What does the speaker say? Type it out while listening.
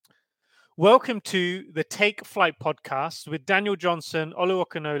Welcome to the Take Flight podcast with Daniel Johnson, Olu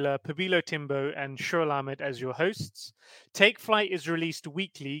Okanola, Pabilo Timbo, and Shurl Ahmed as your hosts. Take Flight is released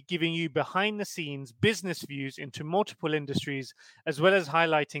weekly, giving you behind-the-scenes business views into multiple industries, as well as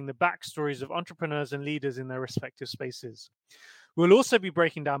highlighting the backstories of entrepreneurs and leaders in their respective spaces. We'll also be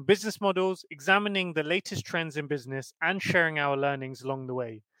breaking down business models, examining the latest trends in business, and sharing our learnings along the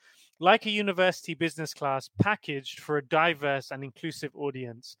way. Like a university business class packaged for a diverse and inclusive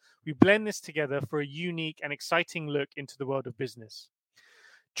audience, we blend this together for a unique and exciting look into the world of business.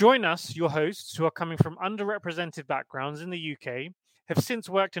 Join us, your hosts, who are coming from underrepresented backgrounds in the UK, have since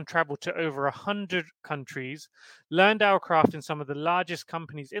worked and traveled to over 100 countries, learned our craft in some of the largest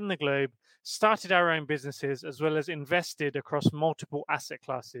companies in the globe, started our own businesses, as well as invested across multiple asset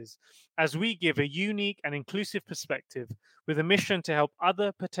classes, as we give a unique and inclusive perspective with a mission to help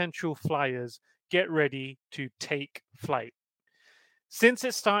other potential flyers get ready to take flight. Since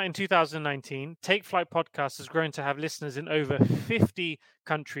its start in 2019, Take Flight Podcast has grown to have listeners in over 50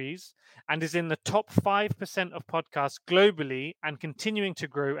 countries and is in the top 5% of podcasts globally and continuing to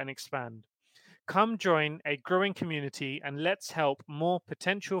grow and expand. Come join a growing community and let's help more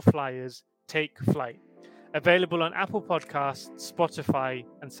potential flyers take flight. Available on Apple Podcasts, Spotify,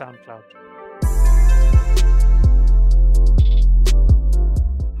 and SoundCloud.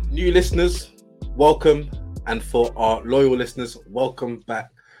 New listeners, welcome. And for our loyal listeners, welcome back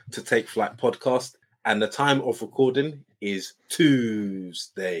to Take Flight Podcast. And the time of recording is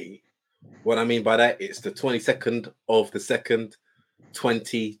Tuesday. What I mean by that, it's the 22nd of the 2nd,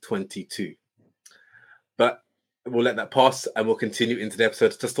 2022. But we'll let that pass and we'll continue into the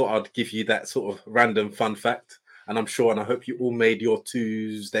episode. Just thought I'd give you that sort of random fun fact. And I'm sure and I hope you all made your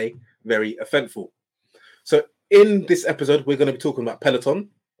Tuesday very eventful. So in this episode, we're going to be talking about Peloton.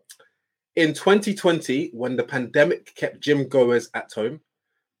 In 2020, when the pandemic kept gym goers at home,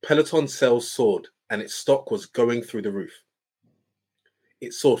 Peloton sales soared and its stock was going through the roof.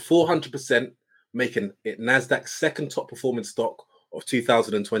 It soared 400%, making it Nasdaq's second top performing stock of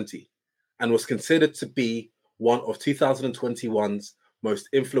 2020 and was considered to be one of 2021's most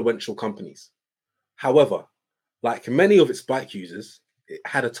influential companies. However, like many of its bike users, it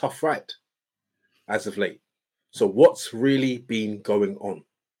had a tough ride as of late. So what's really been going on?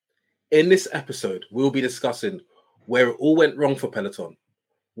 In this episode, we'll be discussing where it all went wrong for Peloton.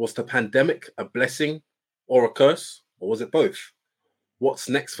 Was the pandemic a blessing or a curse, or was it both? What's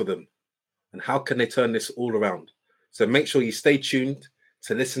next for them, and how can they turn this all around? So make sure you stay tuned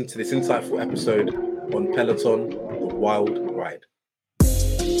to listen to this insightful episode on Peloton, the wild ride.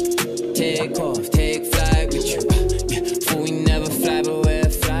 Take off, take flight with you. For we never fly, but we're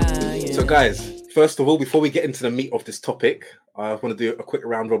flying. So guys, first of all, before we get into the meat of this topic, I want to do a quick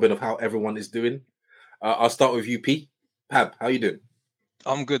round robin of how everyone is doing. I'll start with you, P. Pab, how you doing?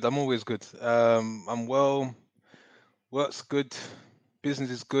 I'm good. I'm always good. I'm well. Work's good.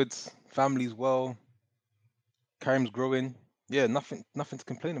 Business is good. Family's well. Karim's growing. Yeah, nothing to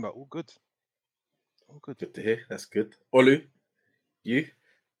complain about. All good. All good. Good to hear. That's good. Olu, you?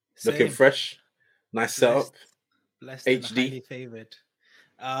 Same. Looking fresh. Nice setup. Blessed HD. and highly favored.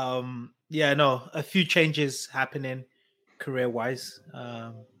 A few changes happening career-wise.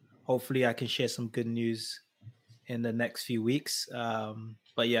 Hopefully I can share some good news in the next few weeks.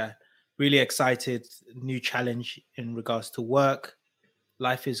 But yeah, really excited. New challenge in regards to work.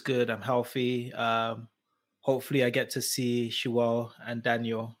 Life is good. I'm healthy. Hopefully I get to see Shual and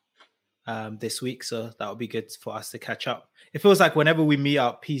Daniel this week. So that'll be good for us to catch up. It feels like whenever we meet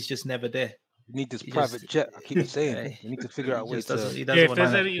up, he's just never there. You need this private jet. I keep saying you need to figure out ways to.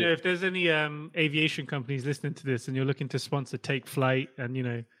 If there's any aviation companies listening to this and you're looking to sponsor Take Flight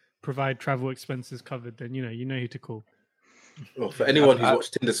and provide travel expenses covered, then you know who to call. Well, for anyone who's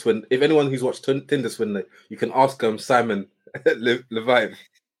watched Tinder Swindler, if anyone who's watched Tinder Swindler, you can ask Simon Levive.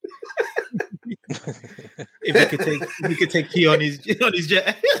 if he could take key on his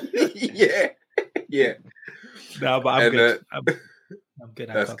jet. yeah. No, but I'm good. I'm good.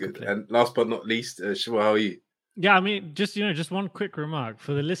 That's good. Complain. And last but not least, Shua, how are you? Yeah, I mean, just one quick remark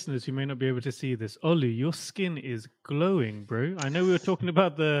for the listeners who may not be able to see this. Olu, your skin is glowing, bro. I know we were talking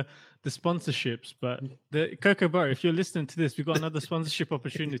about the sponsorships, but the Cocoa Bar, if you're listening to this, we've got another sponsorship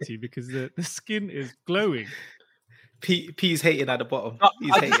opportunity because the skin is glowing. P's hating at the bottom.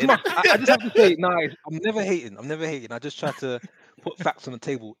 He's hating. I just have to say, I'm never hating. I just try to put facts on the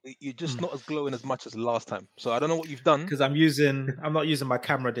table. You're just not as glowing as much as last time. So I don't know what you've done. Because I'm not using my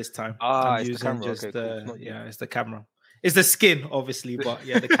camera this time. I'm using the camera. just Okay, cool. it's the camera. It's the skin, obviously, but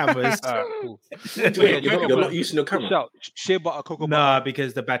yeah, the camera is. Cool. You're not using your camera. Shea butter, cocoa butter. Nah,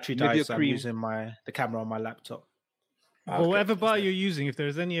 because the battery died, so I'm cream. using the camera on my laptop. Well, whatever bar you're using, if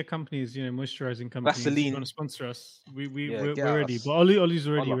there's any companies, moisturizing companies, you Vaseline. want to sponsor us, Yeah, we're get at ready. us. But Ollie's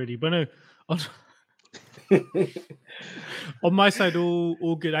already Holla. ready. But no, on my side,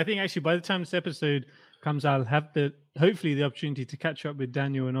 all good. I think actually by the time this episode comes out, I'll have hopefully the opportunity to catch up with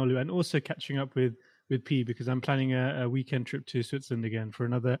Daniel and Olu, and also catching up with P, because I'm planning a weekend trip to Switzerland again for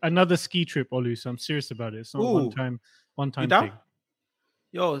another ski trip, Olu. So I'm serious about it. It's not Ooh. one You time down? thing.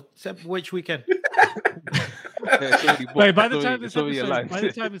 Yo, which weekend? Yeah, it's already booked. Wait, by the It's time already- this it's already episode, aligned. by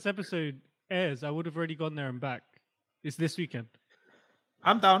the time this episode airs, I would have already gone there and back. It's this weekend.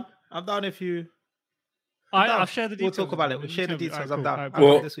 I'm down. I'm down if you. I'll share the We'll details. talk about it. with We'll you. share the Tell me. details. Alright, I'm cool. down. Alright, I'm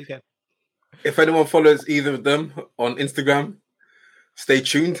Well- down this weekend. If anyone follows either of them on Instagram, stay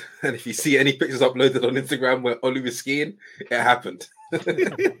tuned. And if you see any pictures uploaded on Instagram where Olu is skiing, it happened.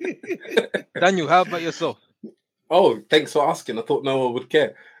 Daniel, how about yourself? Oh, thanks for asking. I thought no one would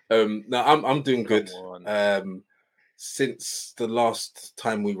care. No, I'm doing good. Come on. Since the last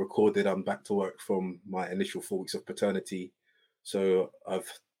time we recorded, I'm back to work from my initial 4 weeks of paternity. So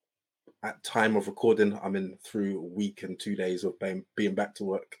at time of recording, I'm in through a week and 2 days of being back to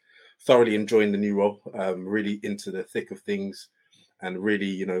work. Thoroughly enjoying the new role. Really into the thick of things, and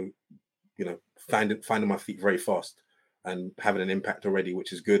really, finding my feet very fast and having an impact already,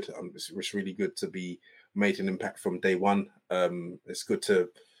 which is good. It's really good to be made an impact from day one. It's good to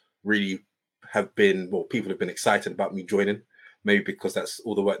really people have been excited about me joining, maybe because that's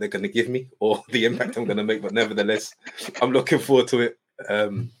all the work they're going to give me or the impact I'm going to make, but nevertheless, I'm looking forward to it.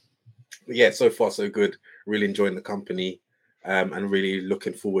 Yeah, so far so good. Really enjoying the company, and really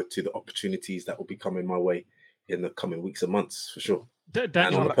looking forward to the opportunities that will be coming my way in the coming weeks and months for sure. And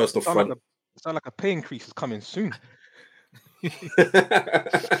on the personal front, Sound like a pay increase is coming soon.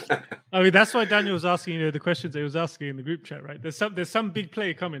 I mean, that's why Daniel was asking, the questions he was asking in the group chat, right? There's some big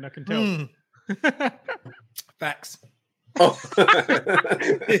play coming, I can tell. Mm. Facts. Oh.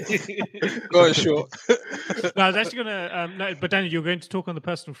 Go on, sure. No, I was actually gonna. No, but Daniel, you're going to talk on the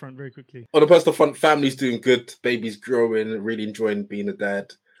personal front very quickly. On the personal front, family's doing good. Baby's growing. Really enjoying being a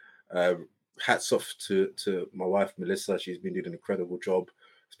dad. Hats off to my wife Melissa. She's been doing an incredible job,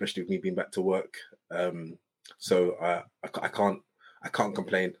 especially with me being back to work. So I can't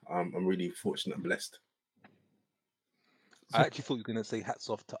complain. I'm really fortunate and blessed. I actually thought you were going to say hats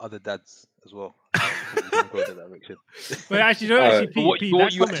off to other dads as well. I thought you were gonna go that direction. But actually, no, actually, But Pete, what Pete, you that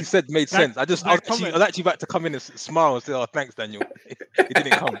actually comment- said made that- sense. I was that comment- actually about to come in and smile and say, "Oh, thanks, Daniel." It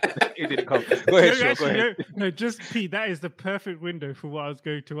didn't come. It didn't come. Go ahead, No, Sean. Go actually, ahead. no, just Pete. That is the perfect window for what I was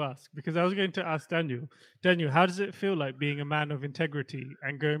going to ask, because I was going to ask Daniel. Daniel, how does it feel like being a man of integrity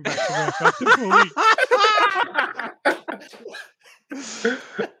and going back to work after 4 weeks?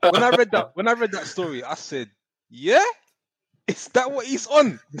 When I read that story, I said, "Yeah, is that what he's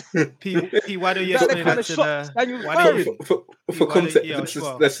on?" P, why don't you Is that explain the kind that of to shots the? Daniel's Why don't you, firing? For Why don't- context, yeah,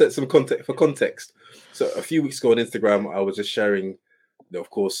 sure. let's set some context. For context, so a few weeks ago on Instagram, I was just sharing, of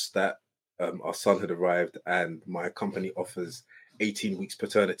course, that our son had arrived, and my company offers 18 weeks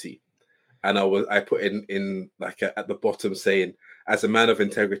paternity, and I put in like at the bottom saying, as a man of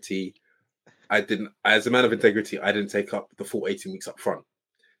integrity, I didn't take up the full 18 weeks up front.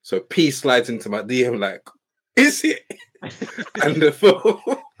 So P slides into my DM like, is it? And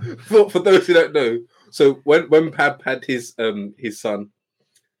for those who don't know, so when Pab had his son,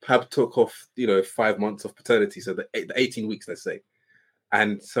 Pab took off 5 months of paternity, so the 18 weeks, let's say,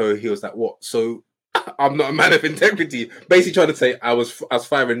 and so he was like, "What? So I'm not a man of integrity?" Basically trying to say I was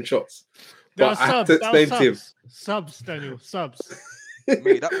firing shots, but I had to explain to him. Subs, Daniel, subs.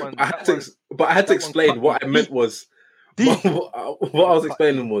 Mate, that one. I had to explain what I meant was what I was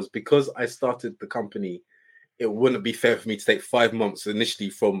explaining was, because I started the company, it wouldn't be fair for me to take 5 months initially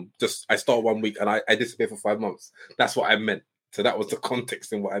from just I start 1 week and I disappear for 5 months. That's what I meant. So that was the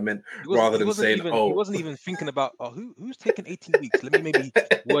context in what I meant, rather than saying, he wasn't even thinking about, who's taking 18 weeks? Let me maybe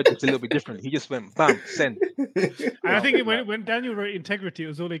word this a little bit different. He just went, bam, send. And I think when Daniel wrote integrity, it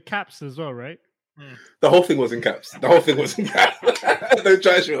was all in caps as well, right? The whole thing was in caps. Don't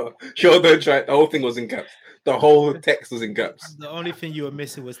try, sure, don't try. The whole thing was in caps. The whole text was in caps. The only thing you were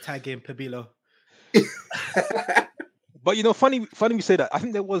missing was tagging Pabilo. But funny you say that. I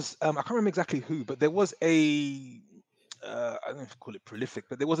think there was I can't remember exactly who, but there was a I don't know if you call it prolific,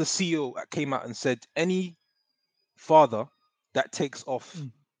 but there was a CEO that came out and said any father that takes off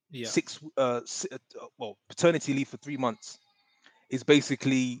Yeah. paternity leave for 3 months is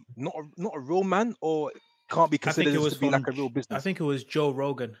basically not a real man, or can't be considered to be like a real business. I think it was Joe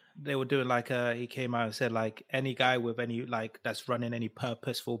Rogan. They were doing like he came out and said like any guy with any that's running any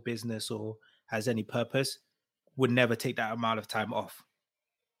purposeful business or has any purpose would never take that amount of time off.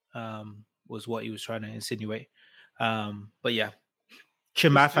 Was what he was trying to insinuate. But yeah,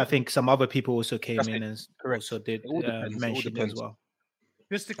 Chamath, I think some other people also came That's in it. and Correct. also did It all depends. It all mention it as depends. well.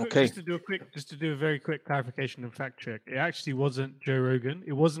 Okay. Just to do a very quick clarification and fact check. It actually wasn't Joe Rogan.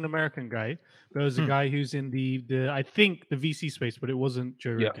 It was an American guy, but it was a guy who's in the I think the VC space, but it wasn't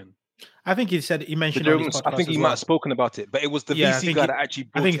Joe Yeah. Rogan. I think he mentioned Joe on his Rogan, podcast I think he as might well. have spoken about it, but it was the Yeah, I VC think guy he- that actually I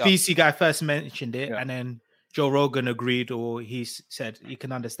brought think it up. VC guy first mentioned it, Yeah. and then Joe Rogan agreed, or he said he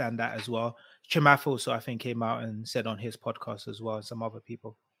can understand that as well. Chamath also, I think, came out and said on his podcast as well, and some other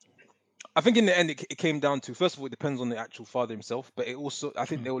people. I think in the end, it came down to, first of all, it depends on the actual father himself, but it also, I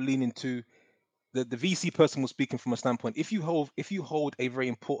think they were leaning to the VC person was speaking from a standpoint. If you hold a very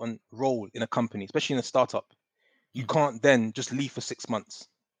important role in a company, especially in a startup, you can't then just leave for 6 months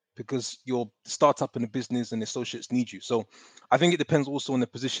because your startup and the business and associates need you. So I think it depends also on the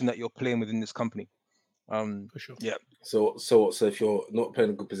position that you're playing within this company. For sure. Yeah. So if you're not playing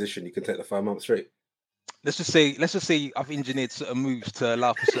a good position, you can take the 5 months straight. Let's just say I've engineered certain moves to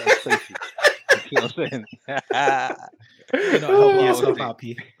allow for certain spaces. You know what I'm saying? You're not helping Yeah, yourself okay. out,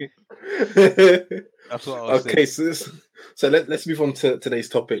 P. That's what I was Okay, saying. so let's move on to today's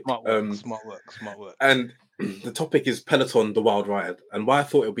topic. Smart work. And the topic is Peloton, the wild ride. And why I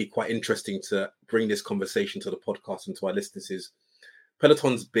thought it would be quite interesting to bring this conversation to the podcast and to our listeners is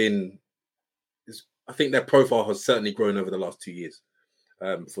Peloton's I think their profile has certainly grown over the last 2 years.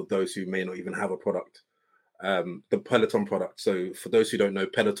 For those who may not even have a product, the Peloton product. So for those who don't know,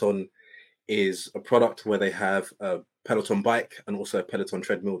 Peloton is a product where they have a Peloton bike and also a Peloton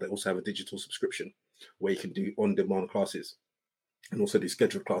treadmill. They also have a digital subscription where you can do on-demand classes and also do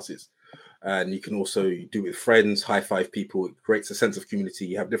scheduled classes. And you can also do it with friends, high five people. It creates a sense of community.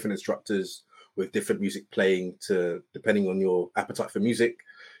 You have different instructors with different music playing depending on your appetite for music.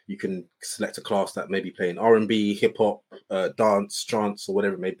 You can select a class that may be playing R&B, hip hop, dance, trance, or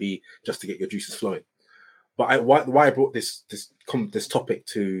whatever it may be, just to get your juices flowing. But why I brought this topic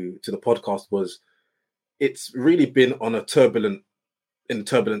to the podcast was it's really been on in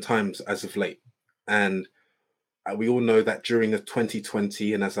turbulent times as of late, and we all know that during the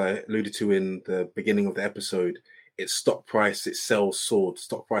 2020, and as I alluded to in the beginning of the episode, its stock price, its sales soared.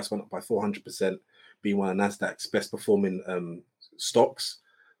 Stock price went up by 400%, being one of Nasdaq's best performing stocks,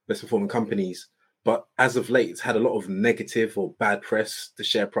 best performing companies. But as of late, it's had a lot of negative or bad press. The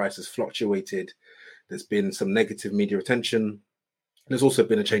share price has fluctuated. There's been some negative media attention. There's also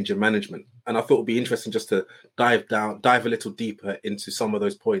been a change in management. And I thought it would be interesting just to dive a little deeper into some of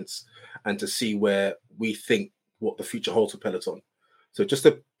those points and to see where we think what the future holds for Peloton. So just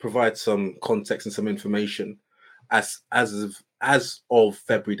to provide some context and some information, as of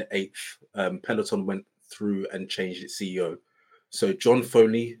February the 8th, Peloton went through and changed its CEO. So John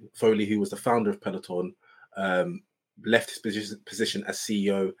Foley, who was the founder of Peloton, left his position as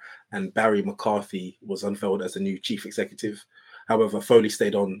CEO, and Barry McCarthy was unveiled as the new chief executive. However, Foley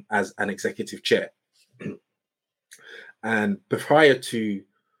stayed on as an executive chair. And prior to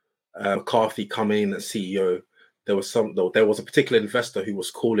McCarthy coming in as CEO, there was a particular investor who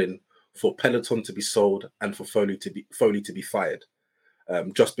was calling for Peloton to be sold and for Foley to be fired,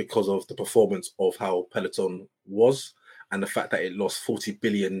 just because of the performance of how Peloton was and the fact that it lost $40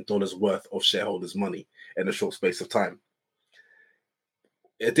 billion worth of shareholders' money in a short space of time.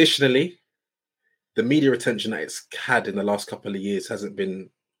 Additionally, the media attention that it's had in the last couple of years hasn't been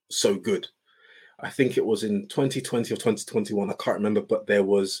so good. I think it was in 2020 or 2021, I can't remember, but there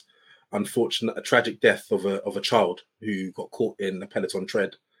was a tragic death of a child who got caught in the Peloton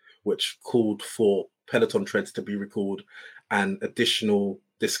tread, which called for Peloton treads to be recalled and additional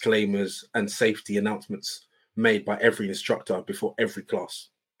disclaimers and safety announcements made by every instructor before every class.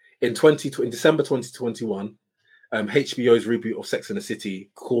 In December 2021, HBO's reboot of Sex and the City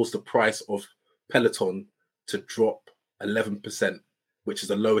caused the price of Peloton to drop 11%, which is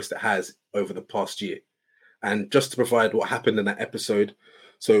the lowest it has over the past year. And just to provide what happened in that episode,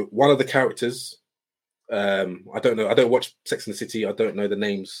 so one of the characters, I don't know, I don't watch Sex and the City, I don't know the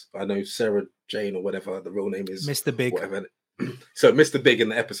names. I know Sarah Jane or whatever the real name is. Mr. Big. Whatever. So Mr. Big in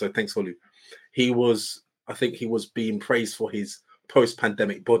the episode, thanks, Holly. I think he was being praised for his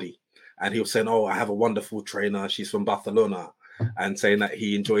post-pandemic body. And he was saying, oh, I have a wonderful trainer. She's from Barcelona. And saying that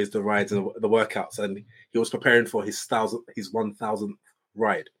he enjoys the rides and the workouts. And he was preparing for his 1,000th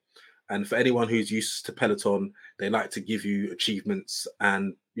ride. And for anyone who's used to Peloton, they like to give you achievements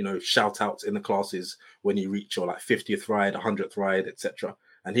and, shout outs in the classes when you reach your 50th ride, 100th ride, etc.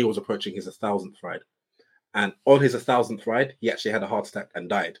 And he was approaching his 1,000th ride. And on his 1,000th ride, he actually had a heart attack and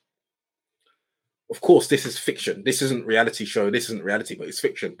died. Of course, this is fiction. This isn't reality show. This isn't reality, but it's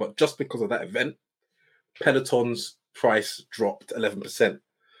fiction. But just because of that event, Peloton's price dropped 11%.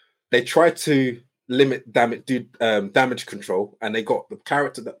 They tried to damage control, and they got the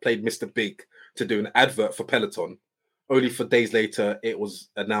character that played Mr. Big to do an advert for Peloton. Only for days later, it was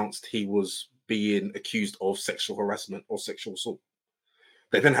announced he was being accused of sexual harassment or sexual assault.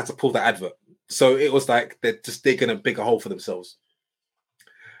 They then had to pull that advert. So it was like they're just digging a bigger hole for themselves.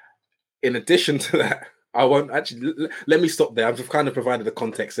 In addition to that, I won't actually let me stop there. I've kind of provided the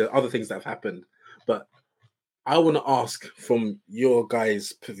context. There are other things that have happened, but I want to ask from your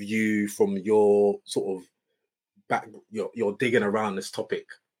guys' view, from your sort of back, your digging around this topic.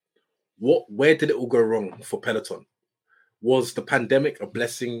 Where did it all go wrong for Peloton? Was the pandemic a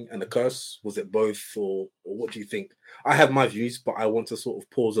blessing and a curse? Was it both, or what do you think? I have my views, but I want to sort of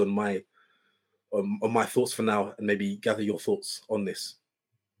pause on my thoughts for now and maybe gather your thoughts on this.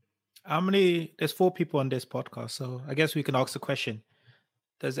 There's 4 people on this podcast, so I guess we can ask the question.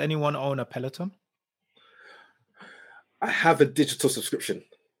 Does anyone own a Peloton? I have a digital subscription,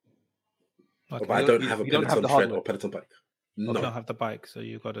 Okay. but I don't have a you don't have Peloton the tread hardware? or Peloton bike. You No. don't have the bike, so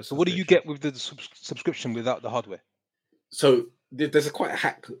you got a So what do you subscription. get with the subscription without the hardware? So there's quite a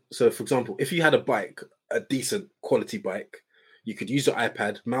hack. So for example, if you had a bike, a decent quality bike, you could use your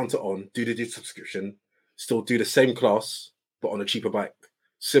iPad, mount it on, do the digital subscription, still do the same class, but on a cheaper bike.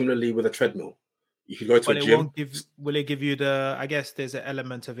 Similarly with a treadmill, you could go to But a it gym. won't give. Will it give you the? I guess there's an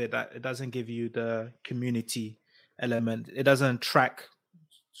element of it that it doesn't give you the community element. It doesn't track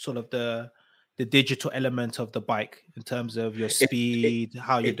sort of the digital element of the bike in terms of your speed,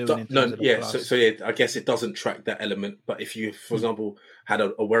 how you're doing in terms of the class. So yeah, I guess it doesn't track that element. But if you, for example, had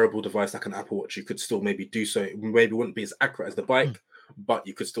a wearable device like an Apple Watch, you could still maybe do so. It maybe wouldn't be as accurate as the bike, but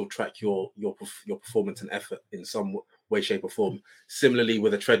you could still track your performance and effort in some way, shape, or form. Similarly,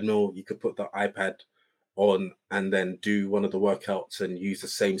 with a treadmill, you could put the iPad on and then do one of the workouts and use the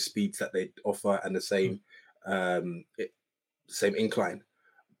same speeds that they offer and the same same incline.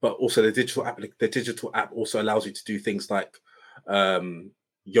 But also the digital app also allows you to do things like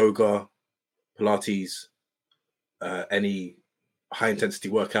yoga, Pilates, any high intensity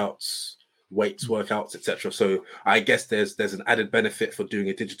workouts, weights workouts, etc. So I guess there's an added benefit for doing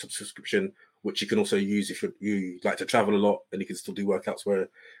a digital subscription, which you can also use if you like to travel a lot and you can still do workouts.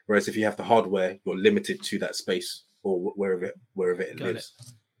 Whereas if you have the hardware, you're limited to that space or wherever it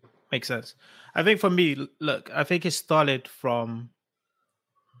lives. Makes sense. I think for me, look, I think it started from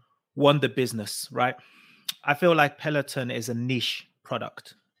the business, right? I feel like Peloton is a niche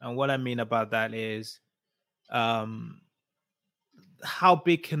product. And what I mean about that is how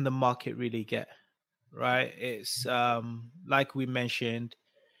big can the market really get, right? It's like we mentioned,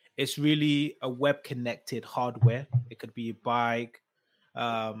 it's really a web connected hardware. It could be a bike,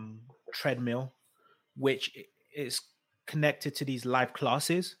 treadmill, which is connected to these live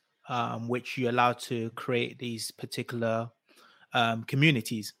classes, which you're allowed to create these particular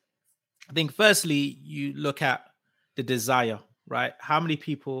communities. I think firstly, you look at the desire, right? How many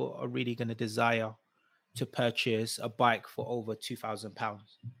people are really going to desire to purchase a bike for over £2,000,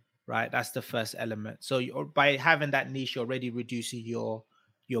 right? That's the first element. So by having that niche, you're already reducing your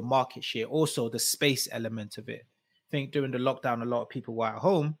market share. Also, the space element of it. I think during the lockdown, a lot of people were at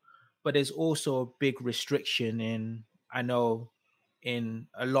home, but there's also a big restriction in a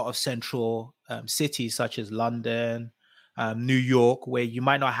lot of central cities such as London, New York, where you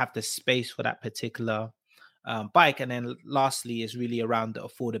might not have the space for that particular bike. And then lastly is really around the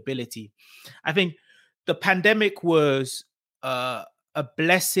affordability. I think the pandemic was a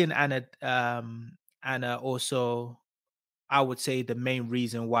blessing and also, I would say, the main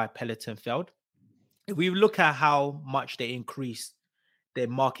reason why Peloton failed. If we look at how much they increased their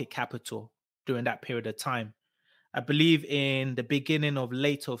market capital during that period of time, I believe in the beginning of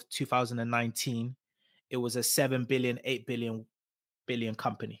late of 2019, it was a 7 billion, 8 billion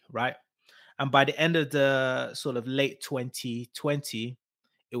company, right? And by the end of the sort of late 2020,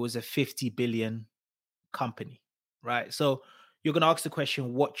 it was a 50 billion company, right? So you're going to ask the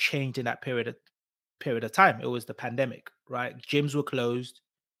question, what changed in that period of time? It was the pandemic, right? Gyms were closed,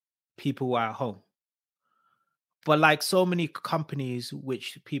 people were at home. But like so many companies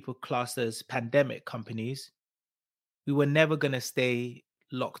which people class as pandemic companies, we were never going to stay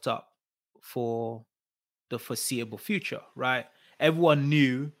locked up for the foreseeable future, right? Everyone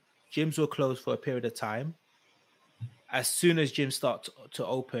knew gyms were closed for a period of time. As soon as gyms start to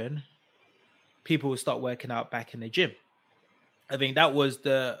open, people will start working out back in the gym. I think that was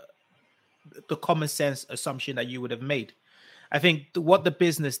the common sense assumption that you would have made. I think what the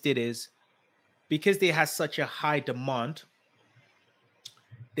business did is, because they had such a high demand,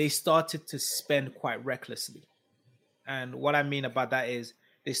 they started to spend quite recklessly. And what I mean about that is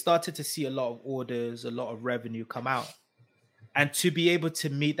they started to see a lot of orders, a lot of revenue come out. And to be able to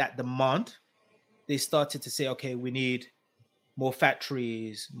meet that demand, they started to say, okay, we need more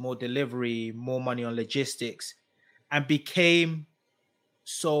factories, more delivery, more money on logistics, and became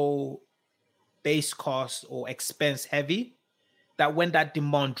so base cost or expense heavy that when that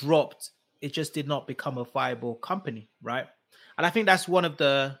demand dropped, it just did not become a viable company, right? And I think that's one of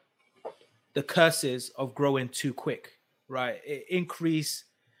the curses of growing too quick, right? It increased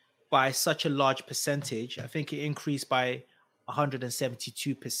by such a large percentage. I think it increased by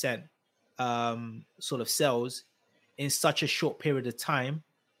 172% sort of sales in such a short period of time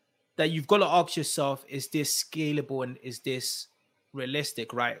that you've got to ask yourself, is this scalable and is this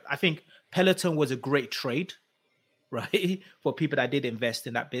realistic, right? I think Peloton was a great trade, right? For people that did invest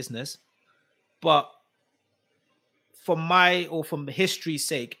in that business. But from history's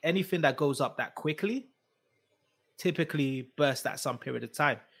sake, anything that goes up that quickly typically bursts at some period of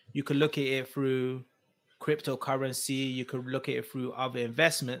time. You could look at it through cryptocurrency. You could look at it through other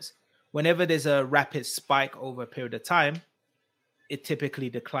investments. Whenever there's a rapid spike over a period of time, it typically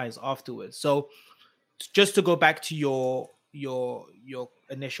declines afterwards. So just to go back to your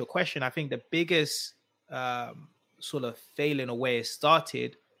initial question, I think the biggest sort of failing away it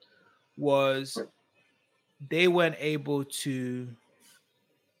started was they weren't able to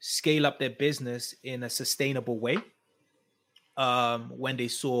scale up their business in a sustainable way when they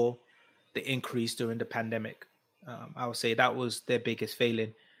saw the increase during the pandemic. I would say that was their biggest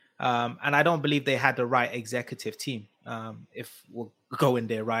failing. And I don't believe they had the right executive team. If we're going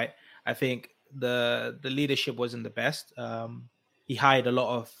there, right? I think the leadership wasn't the best. He hired a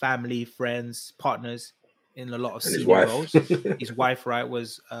lot of family, friends, partners in a lot of senior roles. His wife, right,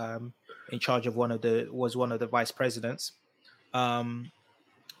 was in charge of one of the vice presidents.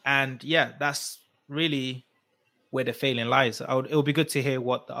 And yeah, that's really where the failing lies. It would be good to hear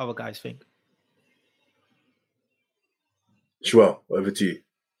what the other guys think. Joel, over to you.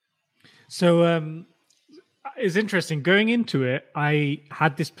 So it's interesting. Going into it, I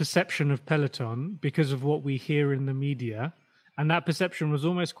had this perception of Peloton because of what we hear in the media. And that perception was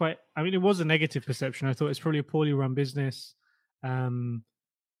almost quite, I mean, it was a negative perception. I thought it's probably a poorly run business.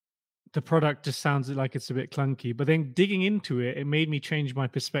 The product just sounds like it's a bit clunky. But then digging into it, it made me change my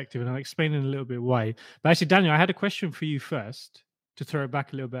perspective. And I'll explain in a little bit why. But actually, Daniel, I had a question for you first, to throw it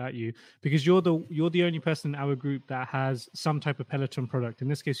back a little bit at you, because you're the only person in our group that has some type of Peloton product. In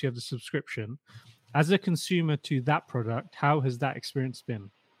this case, you have the subscription. As a consumer to that product, how has that experience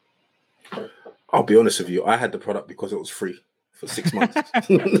been? I'll be honest with you. I had the product because it was free for 6 months.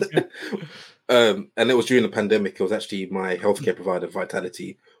 And it was during the pandemic. It was actually my healthcare provider,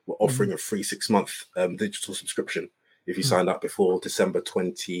 Vitality, were offering a free 6-month digital subscription if you signed up before December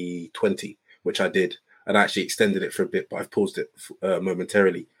 2020, which I did. And I actually extended it for a bit, but I've paused it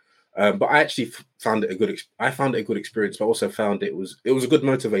momentarily. But I actually found it a good experience, but also found it was a good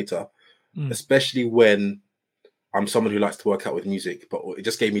motivator, especially when I'm someone who likes to work out with music, but it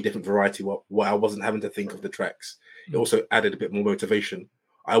just gave me different variety. What I wasn't having to think of the tracks. It also added a bit more motivation.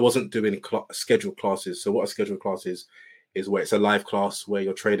 I wasn't doing scheduled classes. So what a scheduled class is where it's a live class where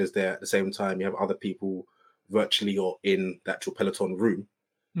your trainer's there at the same time. You have other people virtually or in the actual Peloton room,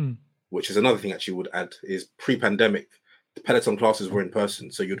 which is another thing actually would add is pre-pandemic, the Peloton classes were in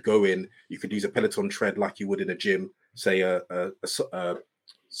person. So you'd go in, you could use a Peloton tread like you would in a gym, say a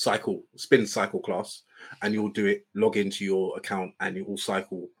spin cycle class, and you'll do it, log into your account and you will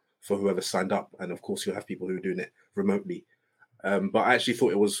cycle for whoever signed up. And of course you'll have people who are doing it remotely. But I actually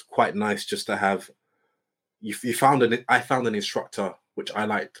thought it was quite nice just to have, I found an instructor, which I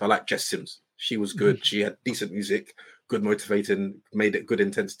liked. I liked Jess Sims. She was good. She had decent music, good motivating, made it good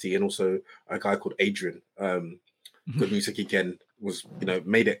intensity. And also a guy called Adrian, good music again, was,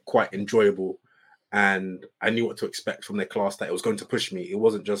 made it quite enjoyable. And I knew what to expect from their class, that it was going to push me. It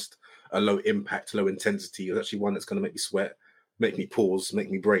wasn't just a low impact, low intensity. It was actually one that's going to make me sweat, make me pause, make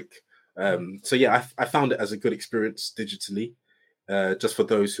me break. So yeah, I found it as a good experience digitally. Just for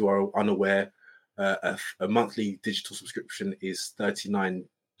those who are unaware, a monthly digital subscription is $39.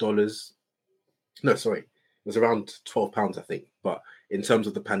 No, sorry, it was around £12, I think. But in terms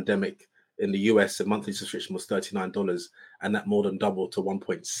of the pandemic, in the US, a monthly subscription was $39, and that more than doubled to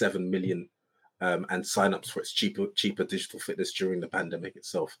 1.7 million and signups for its cheaper digital fitness during the pandemic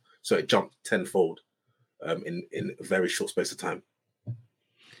itself. So it jumped tenfold in a very short space of time.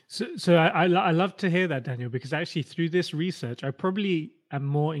 So I love to hear that, Daniel, because actually through this research, I probably am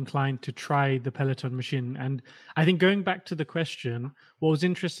more inclined to try the Peloton machine. And I think going back to the question, what was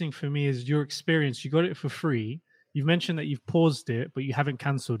interesting for me is your experience. You got it for free. You've mentioned that you've paused it, but you haven't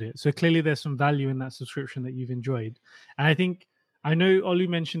cancelled it. So clearly there's some value in that subscription that you've enjoyed. And I think I know Olu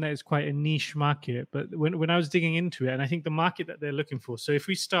mentioned that it's quite a niche market, but when I was digging into it, and I think the market that they're looking for, so if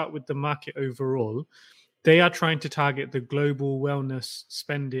we start with the market overall, they are trying to target the global wellness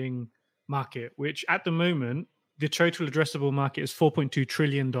spending market, which at the moment, the total addressable market is $4.2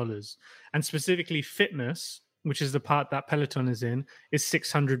 trillion. And specifically fitness, which is the part that Peloton is in, is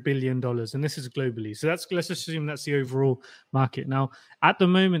 $600 billion. And this is globally. So let's assume that's the overall market. Now, at the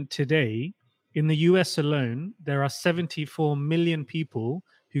moment today, in the US alone, there are 74 million people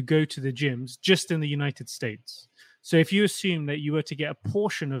who go to the gyms just in the United States. So if you assume that you were to get a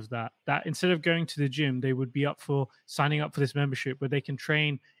portion of that instead of going to the gym, they would be up for signing up for this membership where they can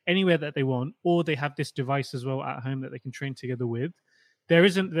train anywhere that they want, or they have this device as well at home that they can train together with. There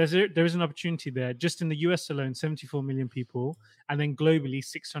is an opportunity there just in the US alone, 74 million people, and then globally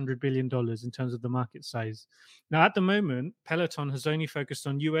 $600 billion in terms of the market size. Now, at the moment, Peloton has only focused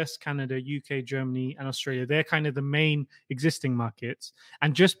on US, Canada, UK, Germany, and Australia. They're kind of the main existing markets.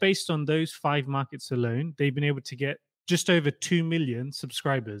 And just based on those 5 markets alone, they've been able to get just over 2 million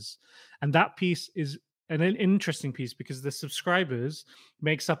subscribers. And that piece is an interesting piece because the subscribers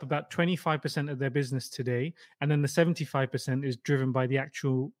makes up about 25% of their business today. And then the 75% is driven by the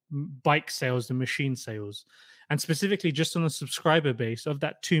actual bike sales and machine sales. And specifically just on the subscriber base of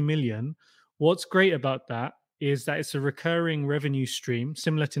that 2 million, what's great about that is that it's a recurring revenue stream,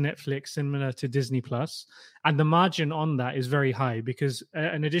 similar to Netflix, similar to Disney Plus. And the margin on that is very high because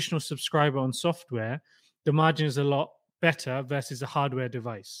an additional subscriber on software, the margin is a lot better versus a hardware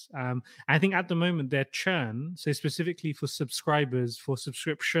device. I think at the moment their churn, so specifically for subscribers, for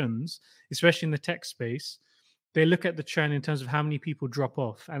subscriptions, especially in the tech space, they look at the churn in terms of how many people drop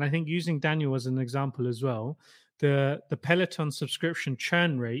off. And I think using Daniel as an example as well, the Peloton subscription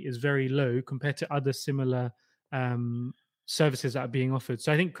churn rate is very low compared to other similar services that are being offered.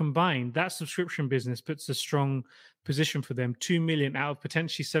 So I think combined, that subscription business puts a strong position for them, 2 million out of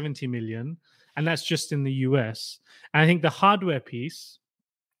potentially 70 million. And that's just in the US. And I think the hardware piece,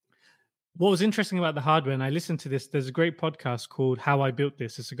 what was interesting about the hardware, and I listened to this, there's a great podcast called How I Built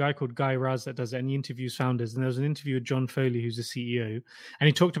This. It's a guy called Guy Raz that does it, and he interviews founders. And there was an interview with John Foley, who's the CEO, and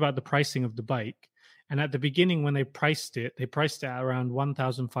he talked about the pricing of the bike. And at the beginning, when they priced it at around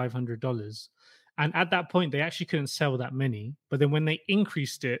 $1,500. And at that point, they actually couldn't sell that many. But then when they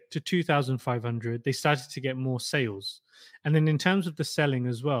increased it to 2,500, they started to get more sales. And then in terms of the selling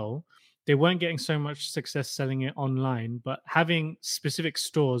as well, they weren't getting so much success selling it online, but having specific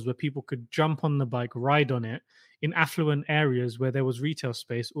stores where people could jump on the bike, ride on it in affluent areas where there was retail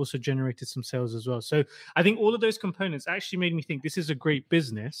space also generated some sales as well. So I think all of those components actually made me think this is a great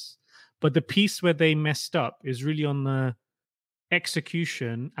business, but the piece where they messed up is really on the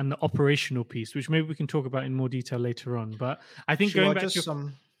execution and the operational piece, which maybe we can talk about in more detail later on. But I think Sure, going back just to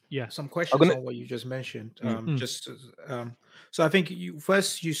some questions on what you just mentioned. So I think you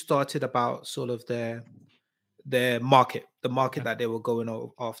started about sort of their market, the market that they were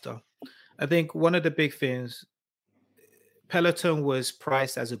going after. I think one of the big things, Peloton was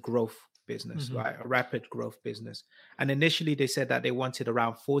priced as a growth business, right? A rapid growth business. And initially they said that they wanted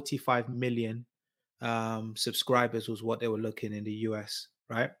around 45 million subscribers was what they were looking in the US,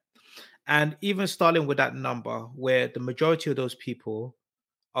 right? And even starting with that number, where the majority of those people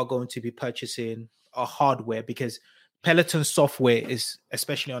are going to be purchasing a hardware, because Peloton software is,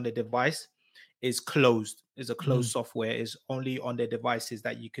 especially on the device, is closed. Is a closed software. Is only on the devices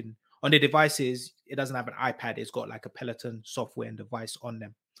that you can. On the devices, it doesn't have an iPad. It's got like a Peloton software and device on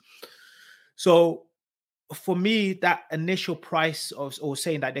them. So for me, that initial price or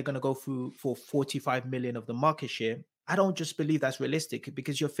saying that they're going to go through for 45 million of the market share, I don't just believe that's realistic,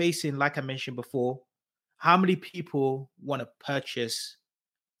 because you're facing, like I mentioned before, how many people want to purchase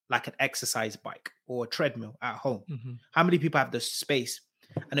like an exercise bike or a treadmill at home? How many people have the space?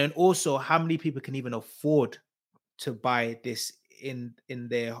 And then also, how many people can even afford to buy this in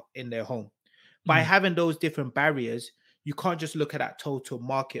their home? By having those different barriers, you can't just look at that total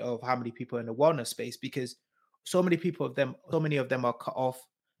market of how many people in the wellness space, because so many of them are cut off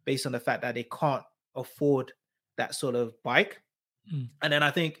based on the fact that they can't afford that sort of bike. And then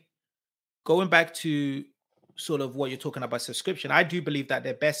I think going back to sort of what you're talking about subscription, I do believe that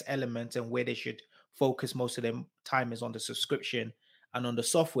their best element and where they should focus most of their time is on the subscription and on the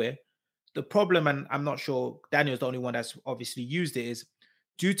software. The problem, and I'm not sure Daniel's the only one that's obviously used it, is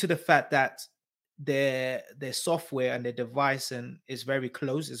due to the fact that their software and their device is very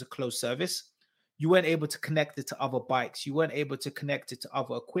closed, is a closed service. You weren't able to connect it to other bikes. You weren't able to connect it to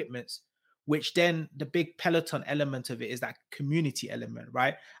other equipments, which then the big Peloton element of it is that community element,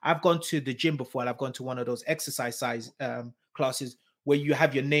 right? I've gone to the gym before, and I've gone to one of those exercise classes where you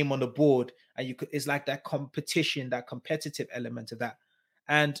have your name on the board and it's like that competition, that competitive element of that.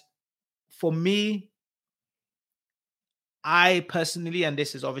 And for me, I personally, and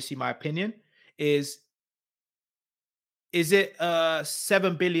this is obviously my opinion, is it a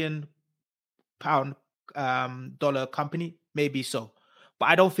 £7 billion dollar company? Maybe so. But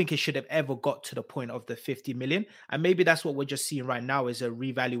I don't think it should have ever got to the point of the 50 million. And maybe that's what we're just seeing right now is a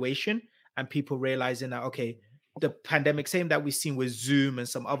revaluation and people realizing that, okay, the pandemic, same that we've seen with Zoom and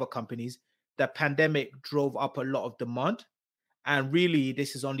some other companies, the pandemic drove up a lot of demand. And really,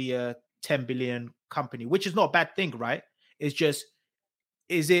 this is only a 10 billion company, which is not a bad thing, right? It's just,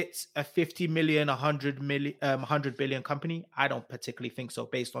 is it a 50 million, 100 million, 100 billion company? I don't particularly think so,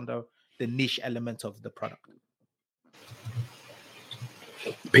 based on the niche element of the product.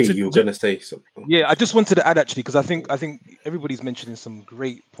 Pete, you were going to say something. Yeah, I just wanted to add actually, because I think everybody's mentioning some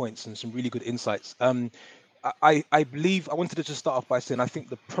great points and some really good insights. I believe I wanted to just start off by saying I think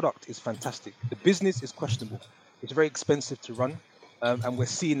the product is fantastic. The business is questionable. It's very expensive to run, and we're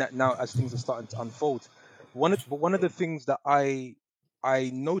seeing that now as things are starting to unfold. One of the things that I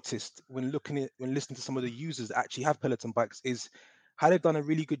noticed when listening to some of the users that actually have Peloton bikes is how they've done a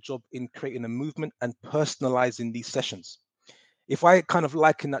really good job in creating a movement and personalizing these sessions. If I kind of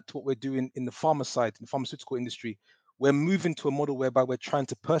liken that to what we're doing in the pharma side, in the pharmaceutical industry, we're moving to a model whereby we're trying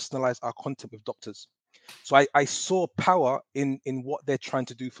to personalize our content with doctors. So I saw power in what they're trying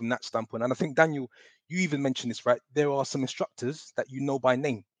to do from that standpoint. And I think, Daniel, you even mentioned this, right? There are some instructors that you know by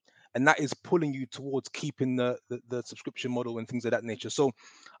name, and that is pulling you towards keeping the subscription model and things of that nature. So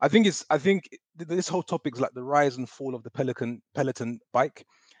I think this whole topic is like the rise and fall of the Peloton bike.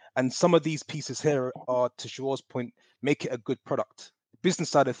 And some of these pieces here are, to Shua's point, make it a good product. The business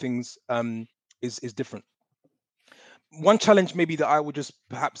side of things is different. One challenge maybe that I would just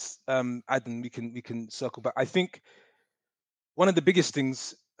perhaps add, and we can circle back. I think one of the biggest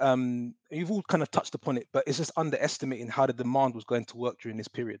things, you've all kind of touched upon it, but it's just underestimating how the demand was going to work during this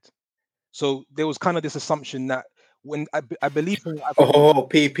period. So there was kind of this assumption that when I believe... Oh,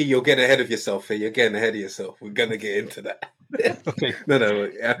 PP, you're getting ahead of yourself here. You're getting ahead of yourself. We're going to get into that. Okay. No,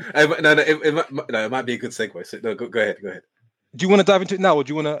 it might be a good segue. So, no, go ahead. Do you want to dive into it now, or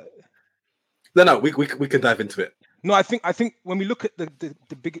do you want to... No, we can dive into it. No, I think when we look at the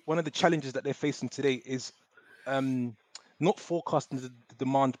big, one of the challenges that they're facing today is not forecasting the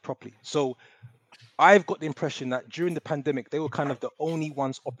demand properly. So I've got the impression that during the pandemic, they were kind of the only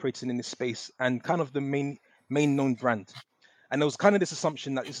ones operating in this space and kind of the main known brand. And there was kind of this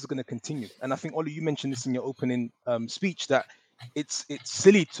assumption that this is going to continue. And I think, Ollie, you mentioned this in your opening speech, that it's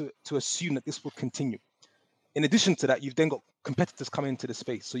silly to assume that this will continue. In addition to that, you've then got competitors coming into the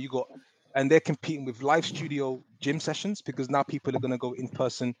space. So and they're competing with live studio gym sessions, because now people are going to go in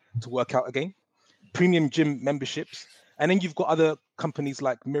person to work out again, premium gym memberships. And then you've got other companies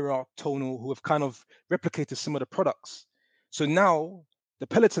like Mirror, Tonal, who have kind of replicated some of the products. So now the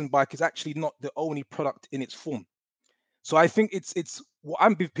Peloton bike is actually not the only product in its form. So I think it's what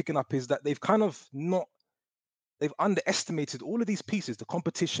I'm picking up is that they've underestimated all of these pieces, the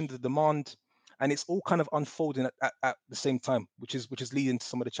competition, the demand, and it's all kind of unfolding at the same time, which is leading to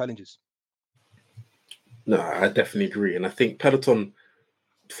some of the challenges. No, I definitely agree. And I think Peloton,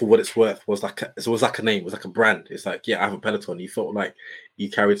 for what it's worth, was like a name, was like a brand. It's like, yeah, I have a Peloton. You felt like you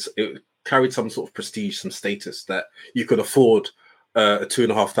carried some sort of prestige, some status, that you could afford a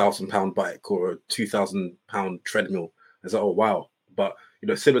 £2,500 bike or a £2,000 treadmill. It's like, oh wow. But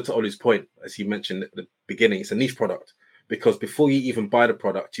similar to Ollie's point, as he mentioned at the beginning, it's a niche product, because before you even buy the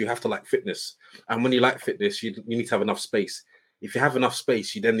product, you have to like fitness. And when you like fitness, you need to have enough space. If you have enough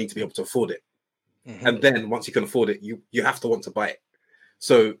space, you then need to be able to afford it. Mm-hmm. And then once you can afford it, you have to want to buy it.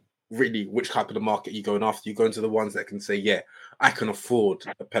 So really, which type of the market are you going after? You go into the ones that can say, yeah, I can afford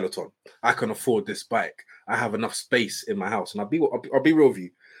a Peloton. I can afford this bike. I have enough space in my house. And I'll be real with you.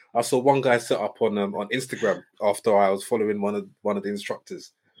 I saw one guy set up on Instagram after I was following one of the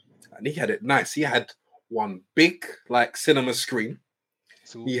instructors, and he had it nice. He had one big like cinema screen.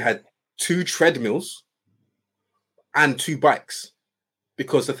 So he had 2 treadmills and 2 bikes.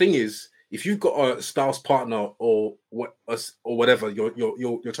 Because the thing is, if you've got a spouse, partner, or whatever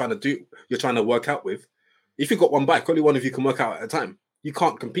you're trying to work out with, if you've got one bike, only one of you can work out at a time. You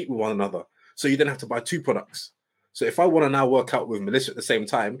can't compete with one another. So you then have to buy 2 products. So if I want to now work out with Melissa at the same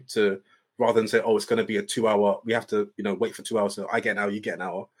time, rather than say, oh, it's going to be a 2-hour, we have to wait for 2 hours, so I get an hour, you get an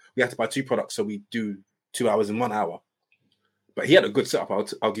hour. We have to buy 2 products, so we do 2 hours in 1 hour. But he had a good setup.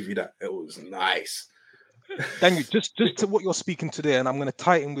 I'll give you that. It was nice. Daniel, just to what you're speaking today, and I'm going to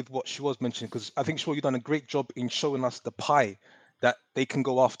tie it in with what Shua's mentioning, because I think, Shua, you've done a great job in showing us the pie that they can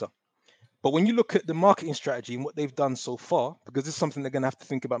go after. But when you look at the marketing strategy and what they've done so far, because this is something they're going to have to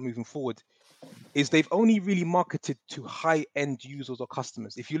think about moving forward, is they've only really marketed to high-end users or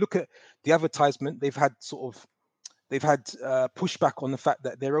customers. If you look at the advertisement, they've had pushback on the fact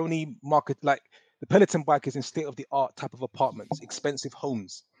that they're only like the Peloton bike is in state-of-the-art type of apartments, expensive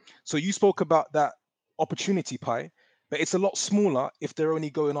homes. So you spoke about that opportunity pie, but it's a lot smaller if they're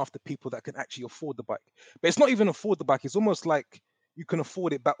only going after people that can actually afford the bike. But it's not even afford the bike. It's almost like you can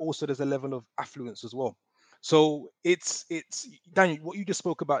afford it, but also there's a level of affluence as well. So it's Daniel, what you just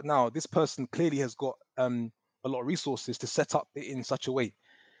spoke about now, this person clearly has got a lot of resources to set up it in such a way.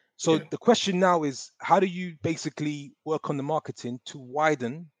 So the question now is, how do you basically work on the marketing to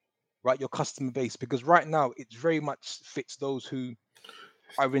widen, right, your customer base? Because right now it very much fits those who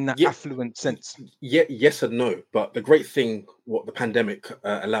are in that affluent sense. Yeah, yes and no. But the great thing, what the pandemic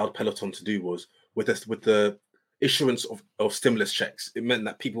allowed Peloton to do was with the issuance of stimulus checks, it meant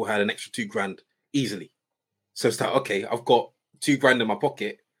that people had an extra $2,000 easily. So it's like, okay, I've got $2,000 in my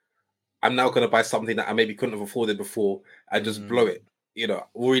pocket. I'm now going to buy something that I maybe couldn't have afforded before and just blow it. You know,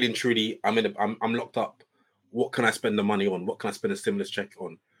 really and truly, I'm locked up. What can I spend the money on? What can I spend a stimulus check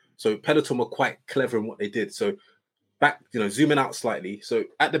on? So Peloton were quite clever in what they did. So back, zooming out slightly. So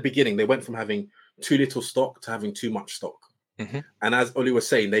at the beginning, they went from having too little stock to having too much stock. And as Oli was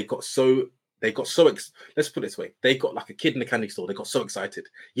saying, let's put it this way. They got like a kid in a candy store. They got so excited.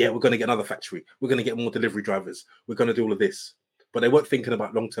 Yeah, we're going to get another factory. We're going to get more delivery drivers. We're going to do all of this. But they weren't thinking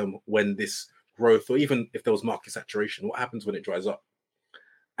about long-term when this growth, or even if there was market saturation, what happens when it dries up?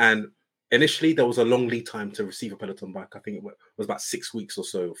 And initially, there was a long lead time to receive a Peloton bike. I think it was about 6 weeks or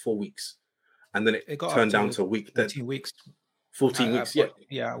so, 4 weeks. And then it turned down to a week. 14 weeks. 14 weeks,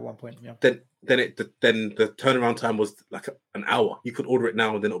 yeah, at one point, yeah. Then the turnaround time was like an hour. You could order it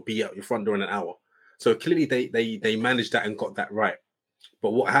now, and then it'll be out your front door in an hour. So clearly, they managed that and got that right.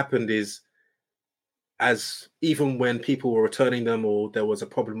 But what happened is, as even when people were returning them or there was a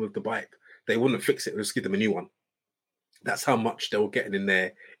problem with the bike, they wouldn't fix it. They'd just give them a new one. That's how much they were getting in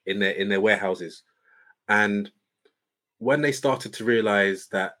their warehouses. And when they started to realize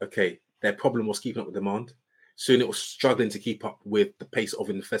that, okay, their problem was keeping up with demand, soon it was struggling to keep up with the pace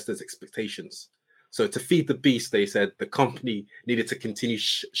of investors' expectations. So to feed the beast, they said the company needed to continue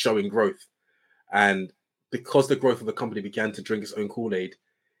showing growth. And because the growth of the company began to drink its own Kool-Aid,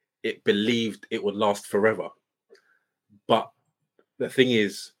 it believed it would last forever. But the thing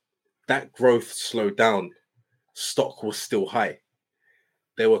is, that growth slowed down. Stock was still high.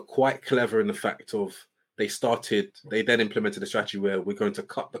 They were quite clever in the fact of they then implemented a strategy where we're going to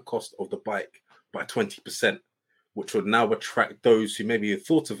cut the cost of the bike by 20%, which would now attract those who maybe had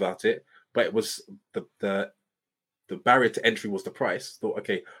thought about it, but it was the barrier to entry was the price. Thought,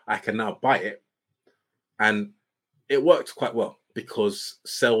 okay, I can now buy it. And it worked quite well because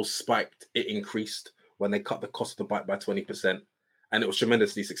sales spiked, it increased when they cut the cost of the bike by 20%. And it was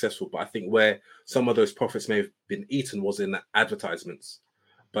tremendously successful. But I think where some of those profits may have been eaten was in the advertisements.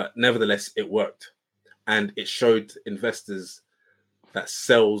 But nevertheless, it worked. And it showed investors that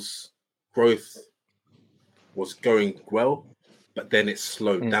sales growth was going well, but then it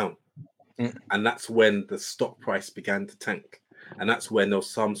slowed down. And that's when the stock price began to tank. And that's when there was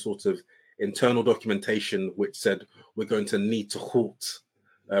some sort of internal documentation which said we're going to need to halt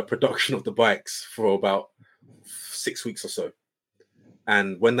production of the bikes for about 6 weeks or so.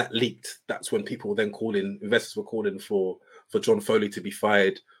 And when that leaked, that's when people then investors were calling for John Foley to be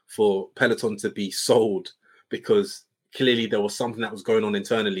fired, for Peloton to be sold, because clearly there was something that was going on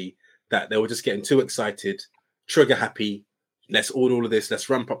internally that they were just getting too excited, trigger happy. Let's order all of this. Let's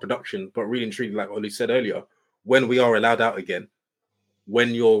ramp up production. But really and truly, like Oli said earlier, when we are allowed out again,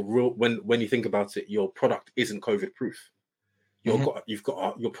 when you think about it, your product isn't COVID proof.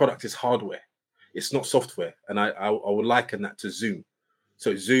 Your product is hardware. It's not software. And I would liken that to Zoom.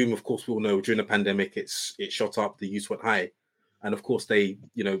 So Zoom, of course, we all know during the pandemic, it shot up, the use went high. And of course, they,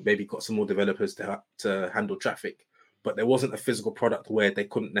 maybe got some more developers to handle traffic, but there wasn't a physical product where they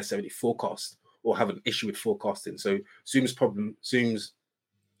couldn't necessarily forecast or have an issue with forecasting. So Zoom's problems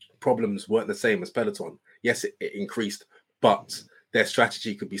weren't the same as Peloton. Yes, it increased, but their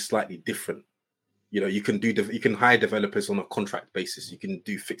strategy could be slightly different. You can hire developers on a contract basis. You can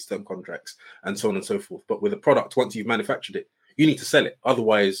do fixed term contracts and so on and so forth. But with a product, once you've manufactured it, you need to sell it.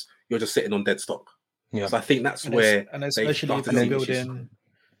 Otherwise, you're just sitting on dead stock. Yeah. So I think that's where,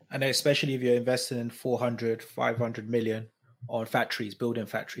 especially if you're investing in 400, 500 million on building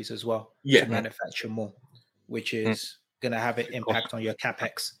factories as well, to manufacture more, which is going to have an impact on your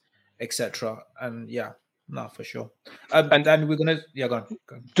capex, etc. And for sure. And then we're gonna go on.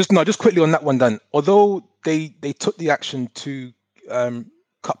 Just quickly on that one, Dan. Although they took the action to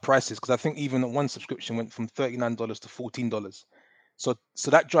cut prices, because I think even one subscription went from $39 to $14. So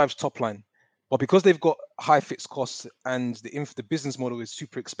that drives top line. But because they've got high fixed costs and the business model is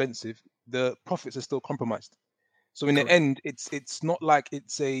super expensive, the profits are still compromised. So in the end, it's not like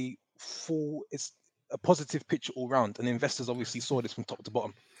it's a positive picture all round. And investors obviously saw this from top to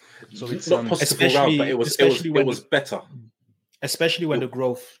bottom. So it's not positive all round, but it was better. Especially when the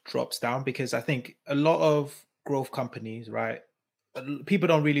growth drops down, because I think a lot of growth companies, right? People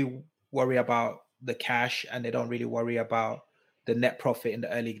don't really worry about the cash, and they don't really worry about the net profit in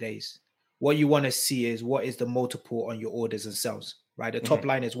the early days. What you want to see is what is the multiple on your orders and sales, right? The top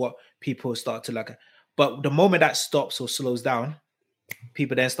line is what people start to look at. But the moment that stops or slows down,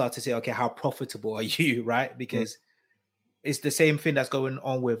 people then start to say, okay, how profitable are you, right? Because it's the same thing that's going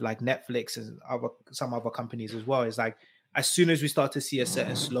on with like Netflix and some other companies as well. It's like, as soon as we start to see a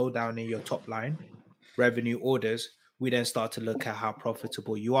certain slowdown in your top line revenue orders, we then start to look at how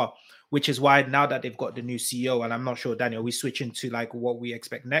profitable you are, which is why now that they've got the new CEO, and I'm not sure, Daniel, are we switching to like what we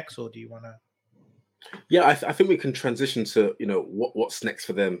expect next, or do you want to? Yeah, I think we can transition to, what's next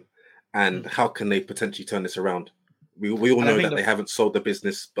for them and how can they potentially turn this around. We all know that they haven't sold the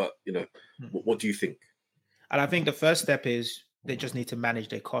business, but, what do you think? And I think the first step is they just need to manage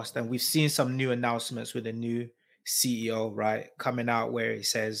their cost. And we've seen some new announcements with the new CEO, right, coming out where it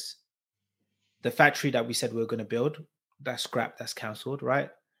says the factory that we said we were going to build, that's scrapped, that's cancelled,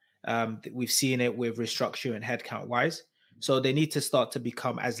 right? We've seen it with restructure and headcount wise. So they need to start to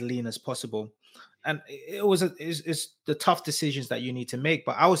become as lean as possible. And it's the tough decisions that you need to make.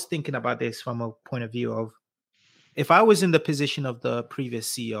 But I was thinking about this from a point of view of, if I was in the position of the previous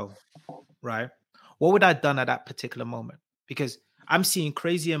CEO, right, what would I have done at that particular moment? Because I'm seeing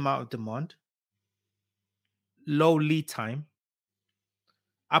crazy amount of demand, low lead time.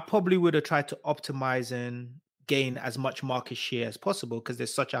 I probably would have tried to optimize and gain as much market share as possible because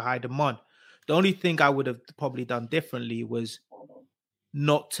there's such a high demand. The only thing I would have probably done differently was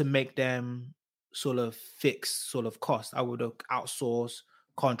not to make them sort of fixed sort of cost. I would have outsourced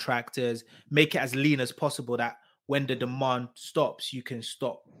contractors, make it as lean as possible that when the demand stops, you can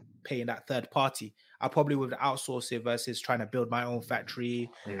stop paying that third party. I probably would outsource it versus trying to build my own factory.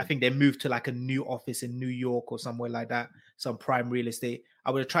 I think they moved to like a new office in New York or somewhere like that, some prime real estate.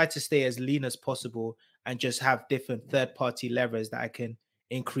 I would have tried to stay as lean as possible and just have different third-party levers that I can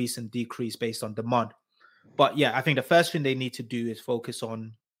increase and decrease based on demand. But yeah, I think the first thing they need to do is focus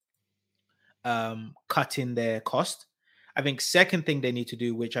on cutting their cost. I think second thing they need to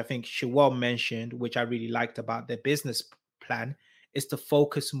do, which I think Shawal mentioned, which I really liked about their business plan, is to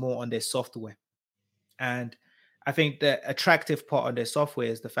focus more on their software. And I think the attractive part of their software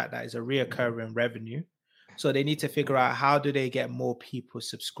is the fact that it's a reoccurring revenue. So they need to figure out how do they get more people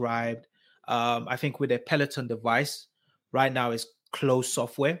subscribed. I think with their Peloton device, right now is closed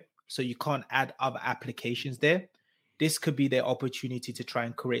software. So you can't add other applications there. This could be their opportunity to try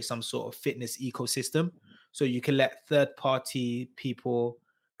and create some sort of fitness ecosystem. So you can let third-party people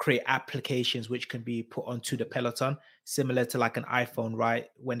create applications which can be put onto the Peloton, similar to like an iPhone, right?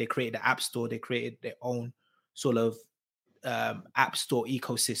 When they created the App Store, they created their own sort of App Store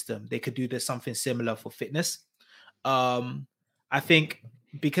ecosystem. They could do this something similar for fitness. I think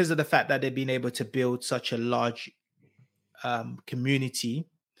because of the fact that they've been able to build such a large community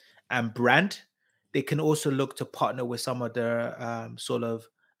and brand, they can also look to partner with some of the sort of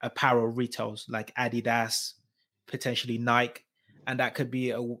apparel retails like Adidas, potentially Nike. And that could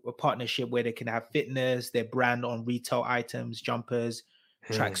be a partnership where they can have fitness, their brand on retail items, jumpers,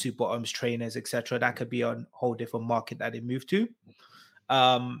 tracksuit bottoms, trainers, etc. That could be a whole different market that they move to.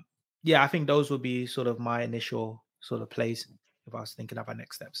 Yeah, I think those would be sort of my initial sort of plays if I was thinking about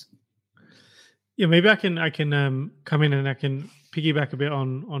next steps. Yeah, maybe I can come in and I can piggyback a bit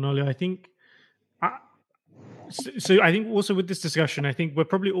on Ollie. I think. So I think also with this discussion, I think we're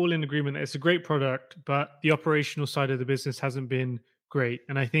probably all in agreement that it's a great product, but the operational side of the business hasn't been great.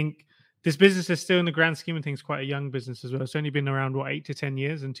 And I think this business is still, in the grand scheme of things, quite a young business as well. It's only been around 8 to 10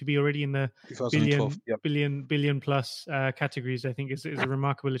 years, and to be already in the billion plus categories, I think is a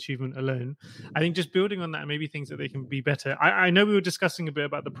remarkable achievement alone. I think just building on that, and maybe things that they can be better. I know we were discussing a bit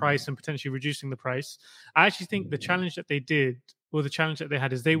about the price and potentially reducing the price. I actually think the challenge that they did, or the challenge that they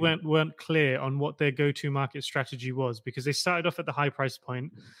had, is they weren't clear on what their go-to market strategy was, because they started off at the high price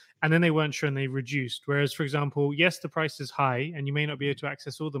point and then they weren't sure and they reduced. Whereas, for example, yes, the price is high and you may not be able to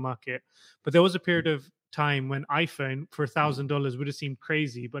access all the market, but there was a period of time when iPhone for $1,000 would have seemed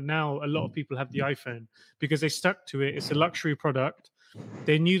crazy, but now a lot of people have the iPhone because they stuck to it. It's a luxury product.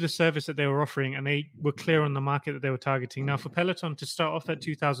 they knew the service that they were offering and they were clear on the market that they were targeting. Now, for Peloton to start off at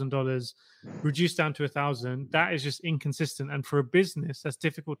 $2,000, reduce down to $1,000, that is just inconsistent. And for a business, that's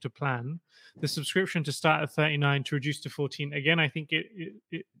difficult to plan. The subscription to start at 39 to reduce to 14, again, I think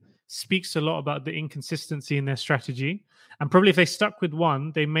it speaks a lot about the inconsistency in their strategy. And probably if they stuck with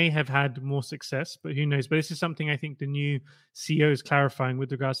one, they may have had more success, but who knows? But this is something I think the new CEO is clarifying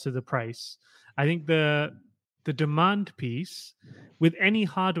with regards to the price. I think the demand piece with any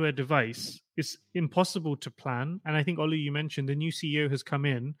hardware device is impossible to plan. And I think, Olu, you mentioned the new CEO has come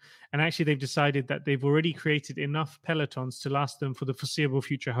in and actually they've decided that they've already created enough Pelotons to last them for the foreseeable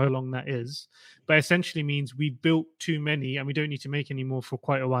future, how long that is. But essentially means we built too many and we don't need to make any more for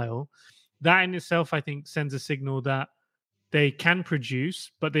quite a while. That in itself, I think, sends a signal that they can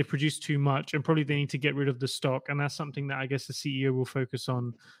produce, but they produce too much, and probably they need to get rid of the stock. And that's something that I guess the CEO will focus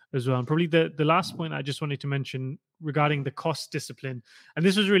on as well. And probably the last point I just wanted to mention regarding the cost discipline, and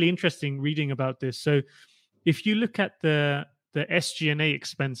this was really interesting reading about this. So if you look at the SG&A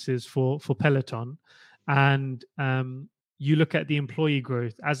expenses for Peloton, and you look at the employee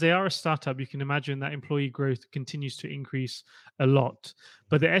growth, as they are a startup, you can imagine that employee growth continues to increase a lot.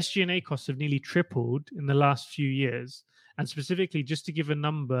 But the SG&A costs have nearly tripled in the last few years. And specifically, just to give a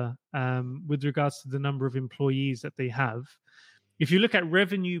number with regards to the number of employees that they have, if you look at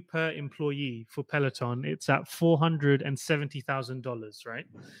revenue per employee for Peloton, it's at $470,000, right?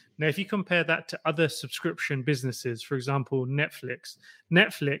 Now, if you compare that to other subscription businesses, for example, Netflix,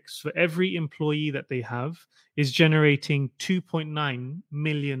 for every employee that they have, is generating $2.9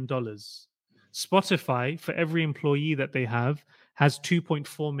 million. Spotify, for every employee that they have, has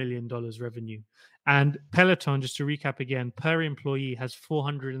 $2.4 million revenue. And Peloton, just to recap again, per employee has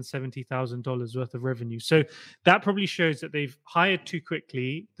 $470,000 worth of revenue. So that probably shows that they've hired too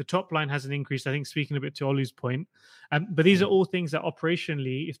quickly. The top line hasn't increased, I think, speaking a bit to Olu's point. But these are all things that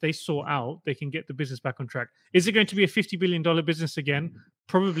operationally, if they sort out, they can get the business back on track. Is it going to be a $50 billion business again?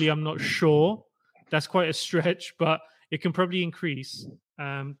 Probably, I'm not sure. That's quite a stretch, but it can probably increase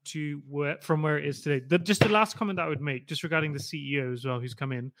from where it is today. Just the last comment that I would make, just regarding the CEO as well, who's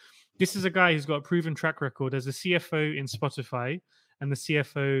come in. This is a guy who's got a proven track record as a CFO in Spotify and the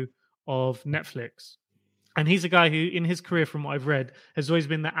CFO of Netflix. And he's a guy who, in his career, from what I've read, has always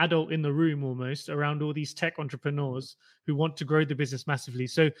been the adult in the room almost around all these tech entrepreneurs who want to grow the business massively.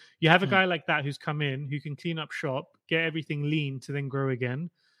 So you have a guy like that who's come in, who can clean up shop, get everything lean to then grow again.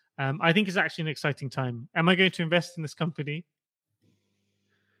 I think it's actually an exciting time. Am I going to invest in this company?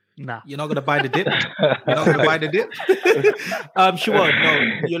 Nah. You're not going to buy the dip? You're not going to buy the dip? Sure.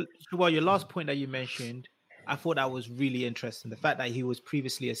 Your last point that you mentioned, I thought that was really interesting. The fact that he was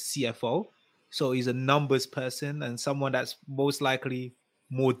previously a CFO, so he's a numbers person and someone that's most likely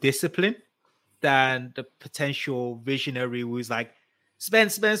more disciplined than the potential visionary who's like,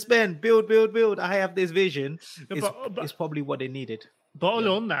 spend, build. I have this vision. It's probably what they needed. But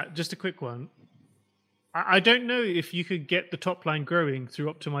on that, just a quick one. I don't know if you could get the top line growing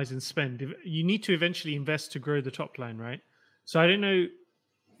through optimizing spend. You need to eventually invest to grow the top line, right? So I don't know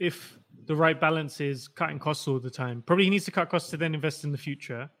if the right balance is cutting costs all the time. Probably he needs to cut costs to then invest in the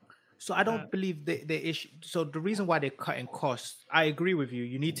future. So I don't believe the issue. So the reason why they're cutting costs, I agree with you.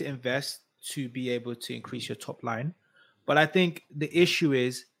 You need to invest to be able to increase your top line. But I think the issue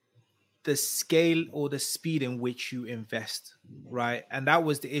is the scale or the speed in which you invest, right? And that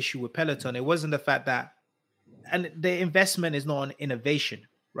was the issue with Peloton. It wasn't the fact that, and the investment is not on innovation,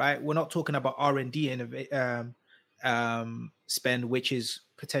 right? We're not talking about R&D spend, which is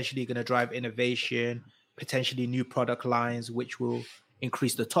potentially going to drive innovation, potentially new product lines, which will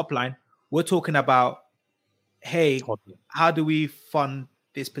increase the top line. We're talking about, hey, how do we fund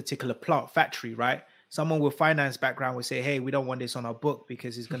this particular factory, right? Someone with finance background would say, hey, we don't want this on our book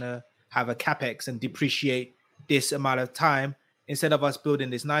because it's going to have a capex and depreciate this amount of time. Instead of us building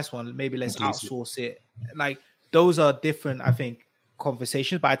this nice one, maybe let's outsource it. Like, those are different, I think,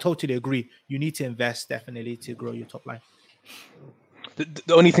 conversations. But I totally agree. You need to invest definitely to grow your top line.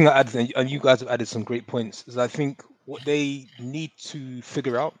 The only thing I added, and you guys have added some great points, is I think what they need to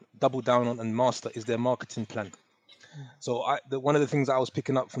figure out, double down on, and master is their marketing plan. So one of the things I was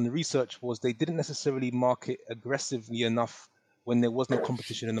picking up from the research was they didn't necessarily market aggressively enough when there was no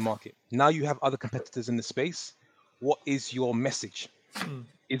competition in the market. Now you have other competitors in the space. What is your message?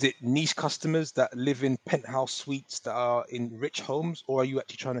 Is it niche customers that live in penthouse suites that are in rich homes, or are you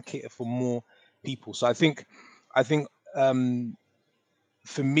actually trying to cater for more people? So I think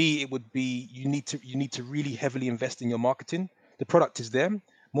for me, it would be you need to really heavily invest in your marketing. The product is there.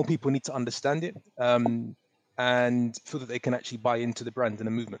 More people need to understand it and feel that they can actually buy into the brand and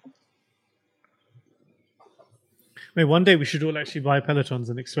the movement. Maybe one day we should all actually buy Pelotons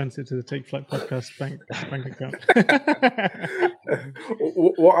and expense it to the Take Flight podcast bank account.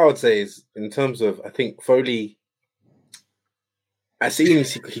 What I would say is, in terms of, I think Foley, it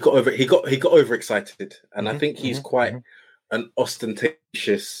seems he got overexcited, and I think he's quite an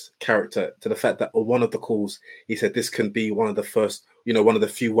ostentatious character, to the fact that on one of the calls he said this can be one of the first, one of the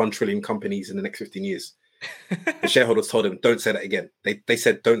few 1 trillion companies in the next 15 years. The shareholders told him, don't say that again. They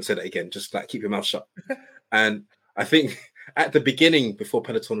said, don't say that again. Just like keep your mouth shut. And I think at the beginning, before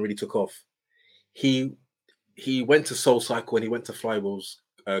Peloton really took off, he went to Soul Cycle and he went to Flywheel's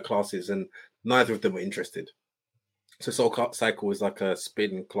classes, and neither of them were interested. So Soul Cycle is like a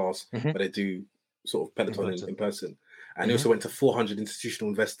spin class where they do sort of Peloton in person. And he also went to 400 institutional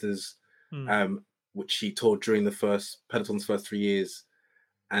investors, which he toured during Peloton's first 3 years.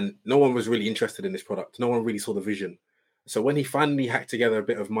 And no one was really interested in this product. No one really saw the vision. So when he finally hacked together a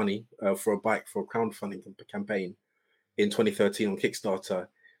bit of money for a bike, for a crowdfunding campaign in 2013 on Kickstarter,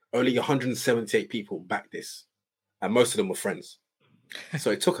 only 178 people backed this. And most of them were friends.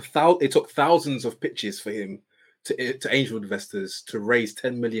 So it took thousands of pitches for him to angel investors to raise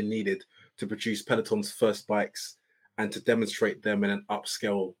 10 million needed to produce Peloton's first bikes and to demonstrate them in an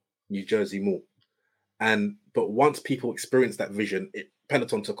upscale New Jersey mall. But once people experienced that vision,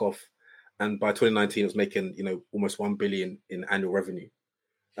 Peloton took off, and by 2019 it was making almost 1 billion in annual revenue.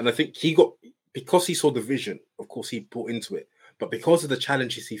 And I think because he saw the vision, of course he bought into it, but because of the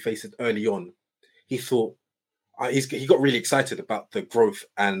challenges he faced early on, he thought he got really excited about the growth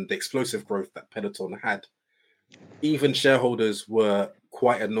and the explosive growth that Peloton had. Even shareholders were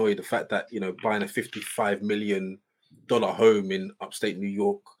quite annoyed the fact that buying a $55 million home in upstate New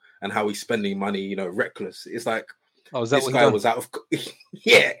York and how he's spending money, reckless. It's like, this guy was out of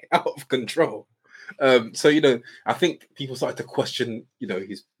control. So I think people started to question,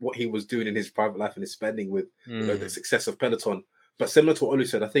 what he was doing in his private life and his spending with the success of Peloton. But similar to what Olu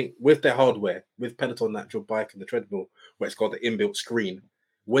said, I think with their hardware, with Peloton actual bike and the treadmill, where it's got the inbuilt screen,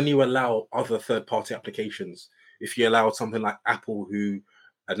 when you allow other third-party applications, if you allow something like Apple, who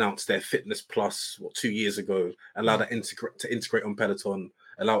announced their Fitness Plus 2 years ago, allow that to integrate on Peloton,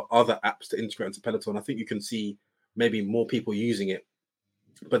 allow other apps to integrate onto Peloton, I think you can see maybe more people using it.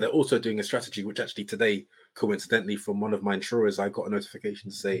 But they're also doing a strategy, which actually today, coincidentally, from one of my insurers, I got a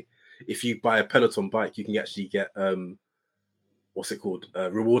notification to say, if you buy a Peloton bike, you can actually get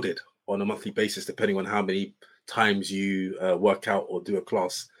rewarded on a monthly basis, depending on how many times you work out or do a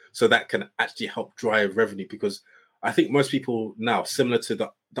class. So that can actually help drive revenue, because I think most people now, similar to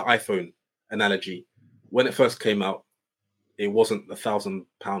the iPhone analogy, when it first came out, it wasn't the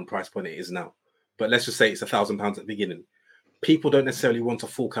 £1,000 price point it is now. But let's just say it's £1,000 at the beginning. People don't necessarily want to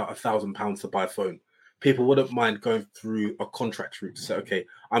fork out £1,000 to buy a phone. People wouldn't mind going through a contract route to say, okay,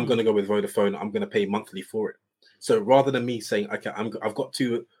 I'm going to go with Vodafone. I'm going to pay monthly for it. So rather than me saying, okay, I've got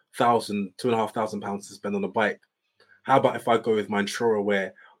 £2,500 to spend on a bike, how about if I go with my insurer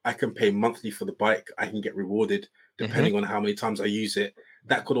where I can pay monthly for the bike, I can get rewarded depending on how many times I use it.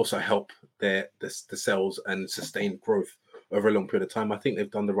 That could also help the sales and sustain growth over a long period of time. I think they've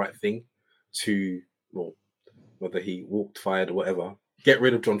done the right thing to, well, whether he walked, fired, or whatever, get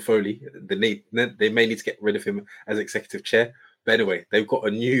rid of John Foley. They may need to get rid of him as executive chair. But anyway, they've got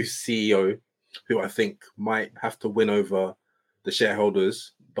a new CEO who I think might have to win over the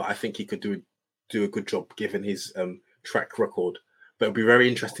shareholders, but I think he could do a good job given his track record. But it'll be very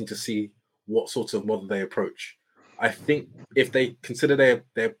interesting to see what sort of model they approach. I think if they consider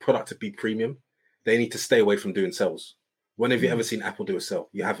their product to be premium, they need to stay away from doing sales. When have you ever seen Apple do a sale?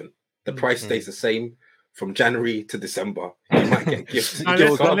 You haven't. The price stays the same from January to December. You might get gifts.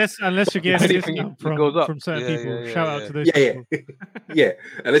 unless you get a discount from certain people. Shout out to those people. Yeah.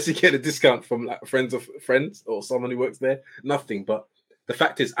 Unless you get a discount from like friends of friends or someone who works there, nothing. But the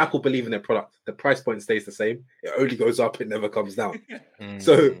fact is, Apple believe in their product. The price point stays the same. It only goes up. It never comes down.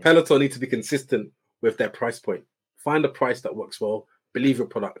 So Peloton need to be consistent with their price point. Find a price that works well, believe your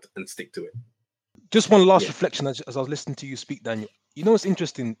product, and stick to it. Just one last reflection as I was listening to you speak, Daniel. You know what's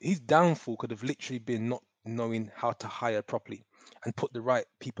interesting? His downfall could have literally been not knowing how to hire properly and put the right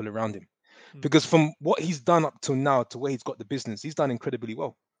people around him. Because from what he's done up till now to where he's got the business, he's done incredibly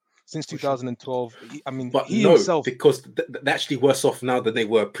well. Since 2012, himself... because they're actually worse off now than they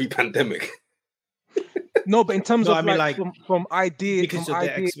were pre-pandemic. No, but in terms of from idea, because of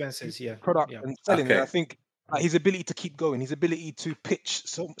their expenses, product and selling, and I think his ability to keep going, his ability to pitch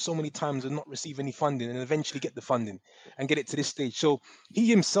so many times and not receive any funding, and eventually get the funding and get it to this stage. So he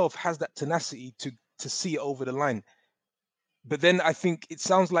himself has that tenacity to see it over the line. But then I think it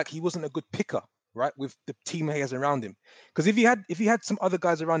sounds like he wasn't a good picker right, with the team he has around him. Because if he had some other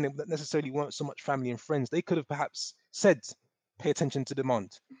guys around him that necessarily weren't so much family and friends, they could have perhaps said, pay attention to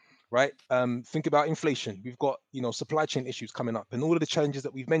demand, right? Think about inflation. We've got, supply chain issues coming up and all of the challenges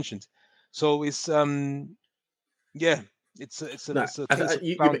that we've mentioned. So it's yeah, it's a No, case of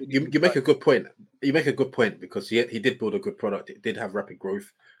you grounding you make a good point. You make a good point because he did build a good product. It did have rapid growth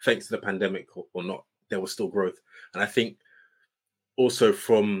thanks to the pandemic or not. There was still growth, and I think also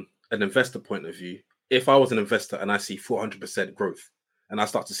from an investor point of view, if I was an investor and I see 400% growth and I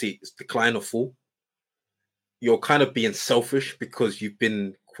start to see it's decline or fall, you're kind of being selfish because you've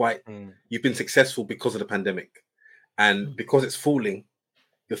been successful because of the pandemic, and because it's falling,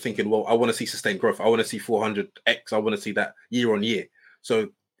 you're thinking, well, I want to see sustained growth. I want to see 400x. I want to see that year on year. So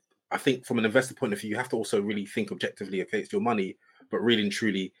I think from an investor point of view, you have to also really think objectively, okay, it's your money, but really and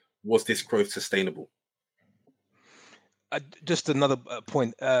truly, was this growth sustainable? Just another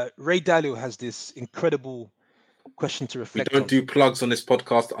point. Ray Dalio has this incredible question to We reflect don't on. do plugs on this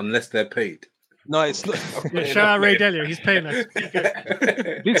podcast unless they're paid. No, it's not. Yeah, shout out Ray Dalio. He's paying us.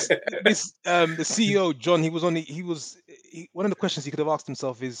 The CEO John, one of the questions he could have asked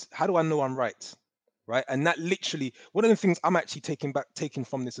himself is, how do I know I'm right? Right, and that literally one of the things I'm actually taking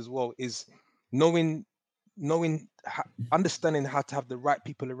from this as well is understanding how to have the right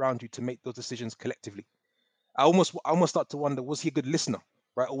people around you to make those decisions collectively. I almost start to wonder, was he a good listener,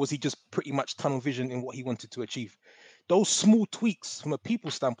 right, or was he just pretty much tunnel vision in what he wanted to achieve? Those small tweaks from a people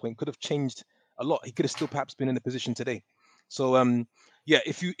standpoint could have changed a lot. He could have still perhaps been in a position today. So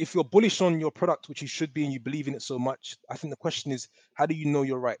if you're bullish on your product, which you should be, and you believe in it so much, I think the question is, how do you know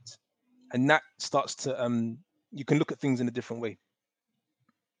you're right? And that starts to you can look at things in a different way.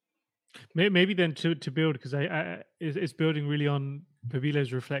 Maybe then to build, because it's building really on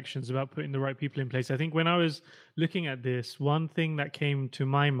Pabilo's reflections about putting the right people in place. I think when I was looking at this, one thing that came to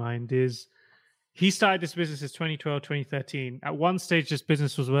my mind is he started this business in 2012, 2013. At one stage, this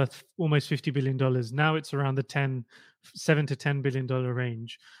business was worth almost $50 billion. Now it's around the $7 to $10 billion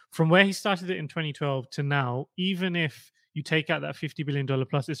range. From where he started it in 2012 to now, even if you take out that $50 billion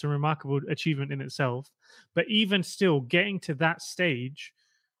plus, it's a remarkable achievement in itself. But even still, getting to that stage,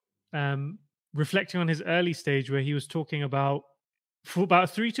 reflecting on his early stage where he was talking about, for about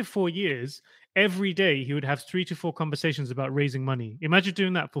 3 to 4 years, every day he would have 3 to 4 conversations about raising money. Imagine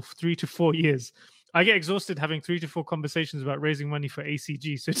doing that for 3 to 4 years. I get exhausted having 3 to 4 conversations about raising money for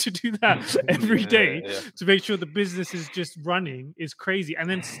ACG. So to do that every day to make sure the business is just running is crazy. And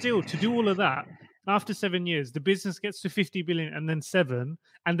then still to do all of that, after 7 years, the business gets to 50 billion and then 7,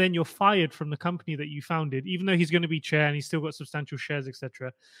 and then you're fired from the company that you founded, even though he's going to be chair and he's still got substantial shares,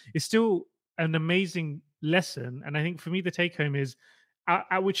 etc. It's still an amazing lesson. And I think for me, the take home is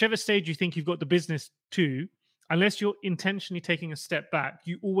at whichever stage you think you've got the business to, unless you're intentionally taking a step back,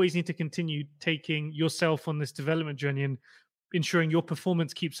 you always need to continue taking yourself on this development journey and ensuring your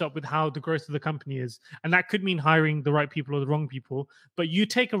performance keeps up with how the growth of the company is. And that could mean hiring the right people or the wrong people, but you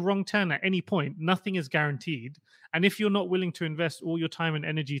take a wrong turn at any point, nothing is guaranteed. And if you're not willing to invest all your time and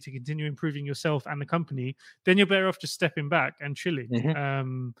energy to continue improving yourself and the company, then you're better off just stepping back and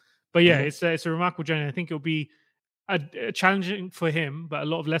chilling. But yeah, it's a remarkable journey. I think it'll be challenging for him, but a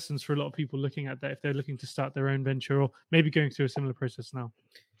lot of lessons for a lot of people looking at that if they're looking to start their own venture or maybe going through a similar process now.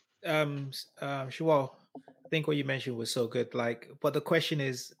 Shawal, I think what you mentioned was so good. But the question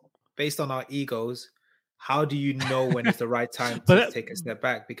is, based on our egos, how do you know when it's the right time to take a step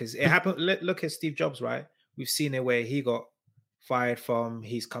back? Because it happened. Look at Steve Jobs, right? We've seen it where he got fired from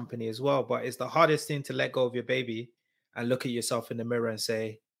his company as well. But it's the hardest thing to let go of your baby and look at yourself in the mirror and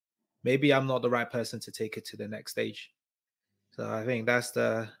say, maybe I'm not the right person to take it to the next stage. So I think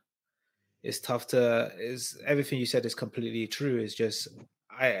it's tough everything you said is completely true. It's just,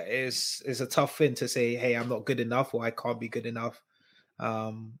 it's a tough thing to say, hey, I'm not good enough or I can't be good enough.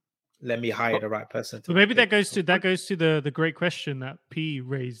 Let me hire the right person. But maybe that goes to the great question that P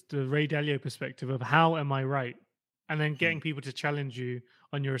raised, the Ray Dalio perspective of how am I right? And then getting people to challenge you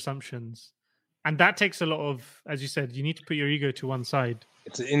on your assumptions. And that takes a lot of, as you said, you need to put your ego to one side.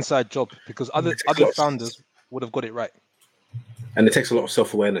 It's an inside job because other founders would have got it right. And it takes a lot of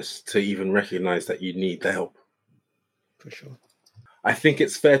self-awareness to even recognize that you need the help. For sure. I think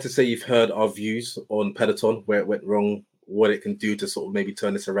it's fair to say you've heard our views on Peloton, where it went wrong, what it can do to sort of maybe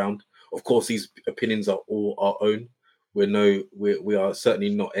turn this around. Of course, these opinions are all our own. We are certainly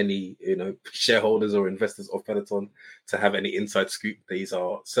not any shareholders or investors of Peloton to have any inside scoop. These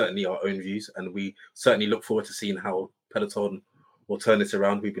are certainly our own views, and we certainly look forward to seeing how Peloton will turn this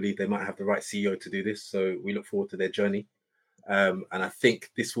around. We believe they might have the right CEO to do this, so we look forward to their journey. And I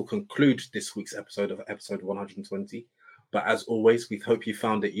think this will conclude this week's episode 120 But as always, we hope you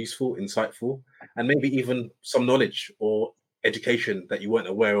found it useful, insightful, and maybe even some knowledge or education that you weren't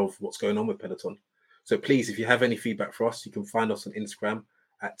aware of what's going on with Peloton. So please, if you have any feedback for us, you can find us on Instagram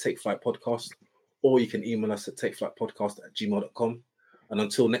at Take Flight Podcast, or you can email us at takeflightpodcast@gmail.com. And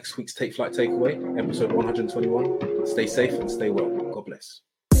until next week's Take Flight Takeaway, episode 121, stay safe and stay well. God bless.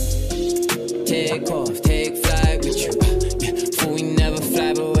 Take off, take flight with you. Yeah, for we never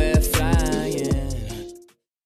fly, but